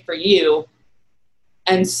right for you.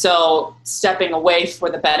 And so stepping away for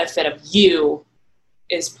the benefit of you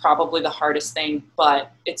is probably the hardest thing,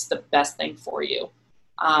 but it's the best thing for you.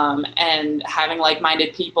 And having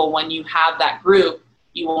like-minded people, when you have that group,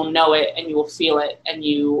 you will know it and you will feel it, and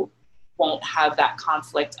you won't have that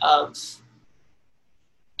conflict of,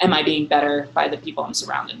 am I being better by the people I'm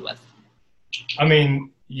surrounded with? I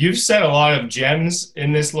mean, you've said a lot of gems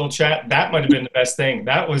in this little chat. That might have been the best thing.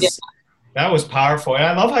 That was powerful. And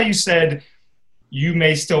I love how you said you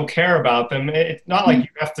may still care about them. It's not like you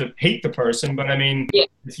have to hate the person, but I mean,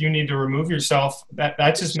 if you need to remove yourself, that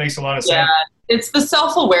just makes a lot of sense. Yeah, it's the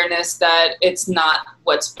self-awareness that it's not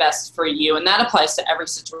what's best for you. And that applies to every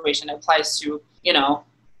situation. It applies to,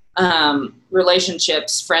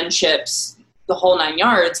 relationships, friendships, the whole 9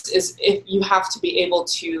 yards. Is if you have to be able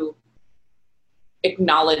to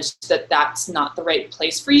acknowledge that that's not the right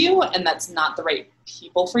place for you and that's not the right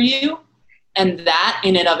people for you. And that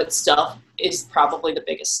in and of itself is probably the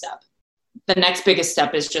biggest step. The next biggest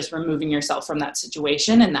step is just removing yourself from that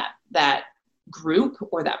situation and that group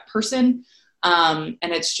or that person. And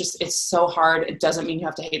it's so hard. It doesn't mean you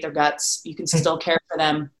have to hate their guts. You can still care for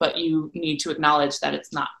them, but you need to acknowledge that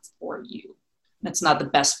it's not for you. It's not the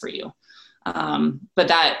best for you.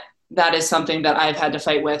 But that is something that I've had to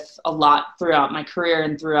fight with a lot throughout my career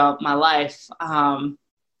and throughout my life.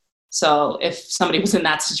 So if somebody was in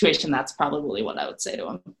that situation, that's probably what I would say to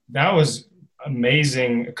them. That was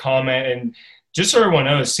amazing comment. And just so everyone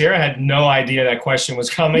knows, Sierra had no idea that question was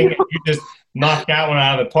coming. And you just knocked that one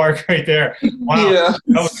out of the park right there. Wow. Yeah.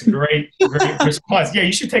 That was a great response. Yeah,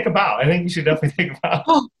 you should take a bow. I think you should definitely take a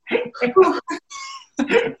bow.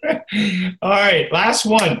 All right, last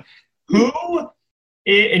one.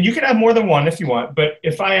 And you can have more than one if you want, but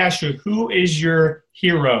if I ask you, who is your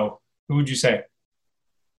hero, who would you say?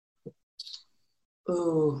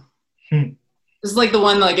 Ooh. This is like the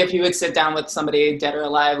one, like if you would sit down with somebody dead or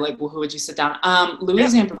alive, like who would you sit down?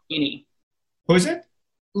 Louis Zamperini. Who is it?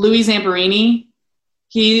 Louis Zamperini.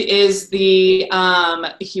 He is he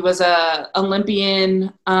was a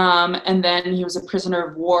Olympian, and then he was a prisoner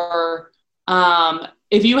of war.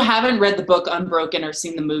 If you haven't read the book Unbroken or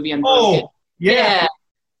seen the movie Unbroken,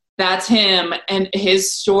 that's him. And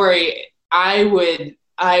his story, I would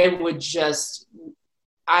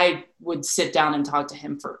I would sit down and talk to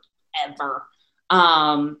him forever.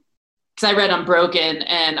 Because I read Unbroken,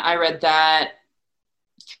 and I read that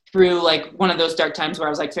through like one of those dark times where I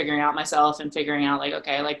was like figuring out myself and figuring out like,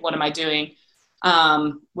 okay, like what am I doing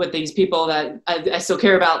with these people that I still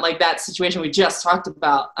care about, like that situation we just talked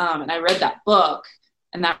about. And I read that book,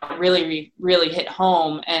 and that really, really hit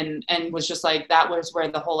home, and was just like, that was where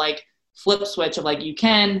the whole like flip switch of like, you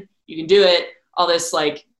can do it, all this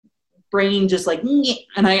like brain just like,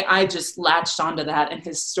 and I just latched onto that and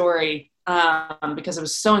his story because it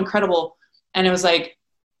was so incredible. And it was like,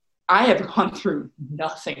 I have gone through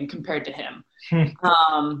nothing compared to him.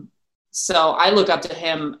 So I look up to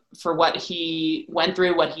him for what he went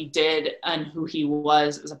through, what he did, and who he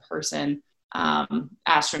was as a person,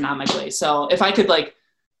 astronomically. So if I could like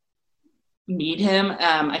meet him,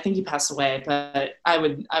 I think he passed away, but I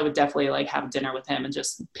would definitely like have dinner with him and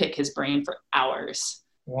just pick his brain for hours.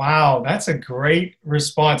 Wow, that's a great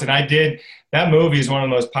response. And that movie is one of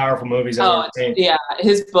the most powerful movies I've ever seen. Yeah,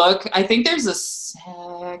 his book, I think there's a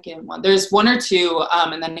second one. There's one or two,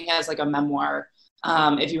 and then he has like a memoir.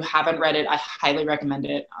 If you haven't read it, I highly recommend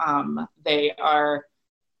it. They are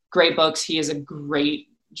great books. He is a great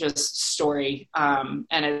just story. And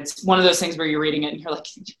it's one of those things where you're reading it and you're like,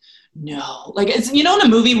 no. Like, it's, in a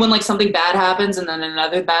movie when like something bad happens and then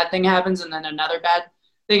another bad thing happens and then another bad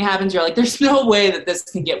thing happens, you're like, there's no way that this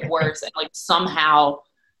can get worse. And like somehow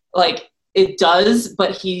like it does,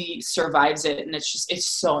 but he survives it, and it's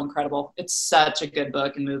so incredible. It's such a good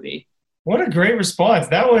book and movie. What a great response.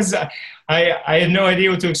 That was I had no idea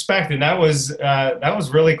what to expect, and that was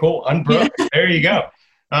really cool. Unbroken. Yeah. There you go.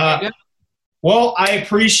 Well, I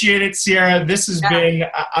appreciate it, Sierra. This has been,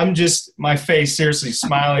 I'm just, my face seriously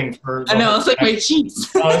smiling for. I know, it's like my cheeks.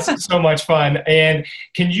 Oh, this is so much fun. And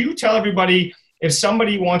can you tell everybody, if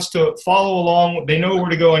somebody wants to follow along, they know where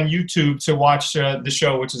to go on YouTube to watch the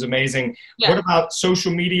show, which is amazing. Yeah. What about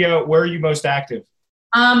social media? Where are you most active?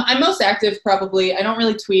 I'm most active probably. I don't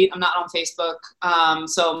really tweet. I'm not on Facebook.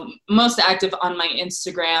 So most active on my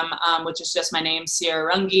Instagram, which is just my name,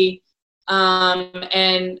 Sierra Runge.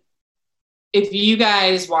 And if you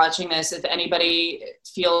guys watching this, if anybody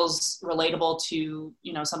feels relatable to,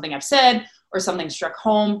 something I've said or something struck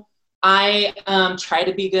home, I try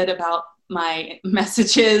to be good about my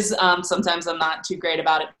messages. Sometimes I'm not too great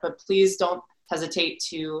about it, but please don't hesitate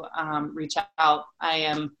to reach out. I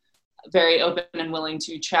am very open and willing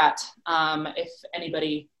to chat if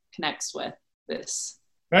anybody connects with this.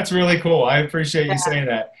 That's really cool. I appreciate you saying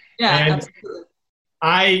that. Yeah, and absolutely.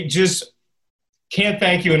 I just can't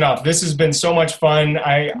thank you enough. This has been so much fun.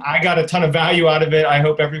 I got a ton of value out of it. I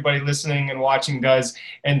hope everybody listening and watching does.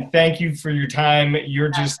 And thank you for your time. You're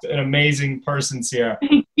just an amazing person, Sierra.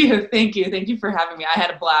 Thank you. Thank you. Thank you for having me. I had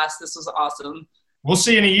a blast. This was awesome. We'll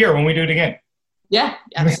see you in a year when we do it again. Yeah,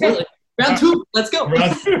 absolutely. Round 2. Let's go.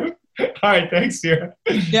 Round 2. All right. Thanks, Sierra.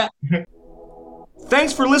 Yeah.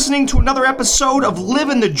 Thanks for listening to another episode of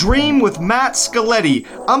Living the Dream with Matt Scaletti.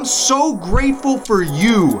 I'm so grateful for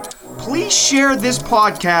you. Please share this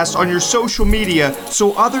podcast on your social media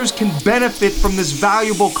so others can benefit from this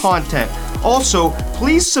valuable content. Also,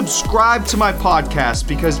 please subscribe to my podcast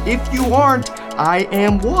because if you aren't, I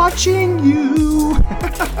am watching you.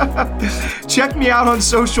 Check me out on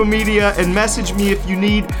social media and message me if you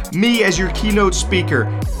need me as your keynote speaker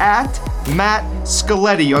at Matt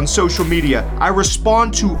Scaletti on social media. I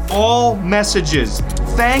respond to all messages.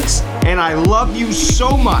 Thanks, and I love you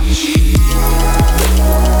so much.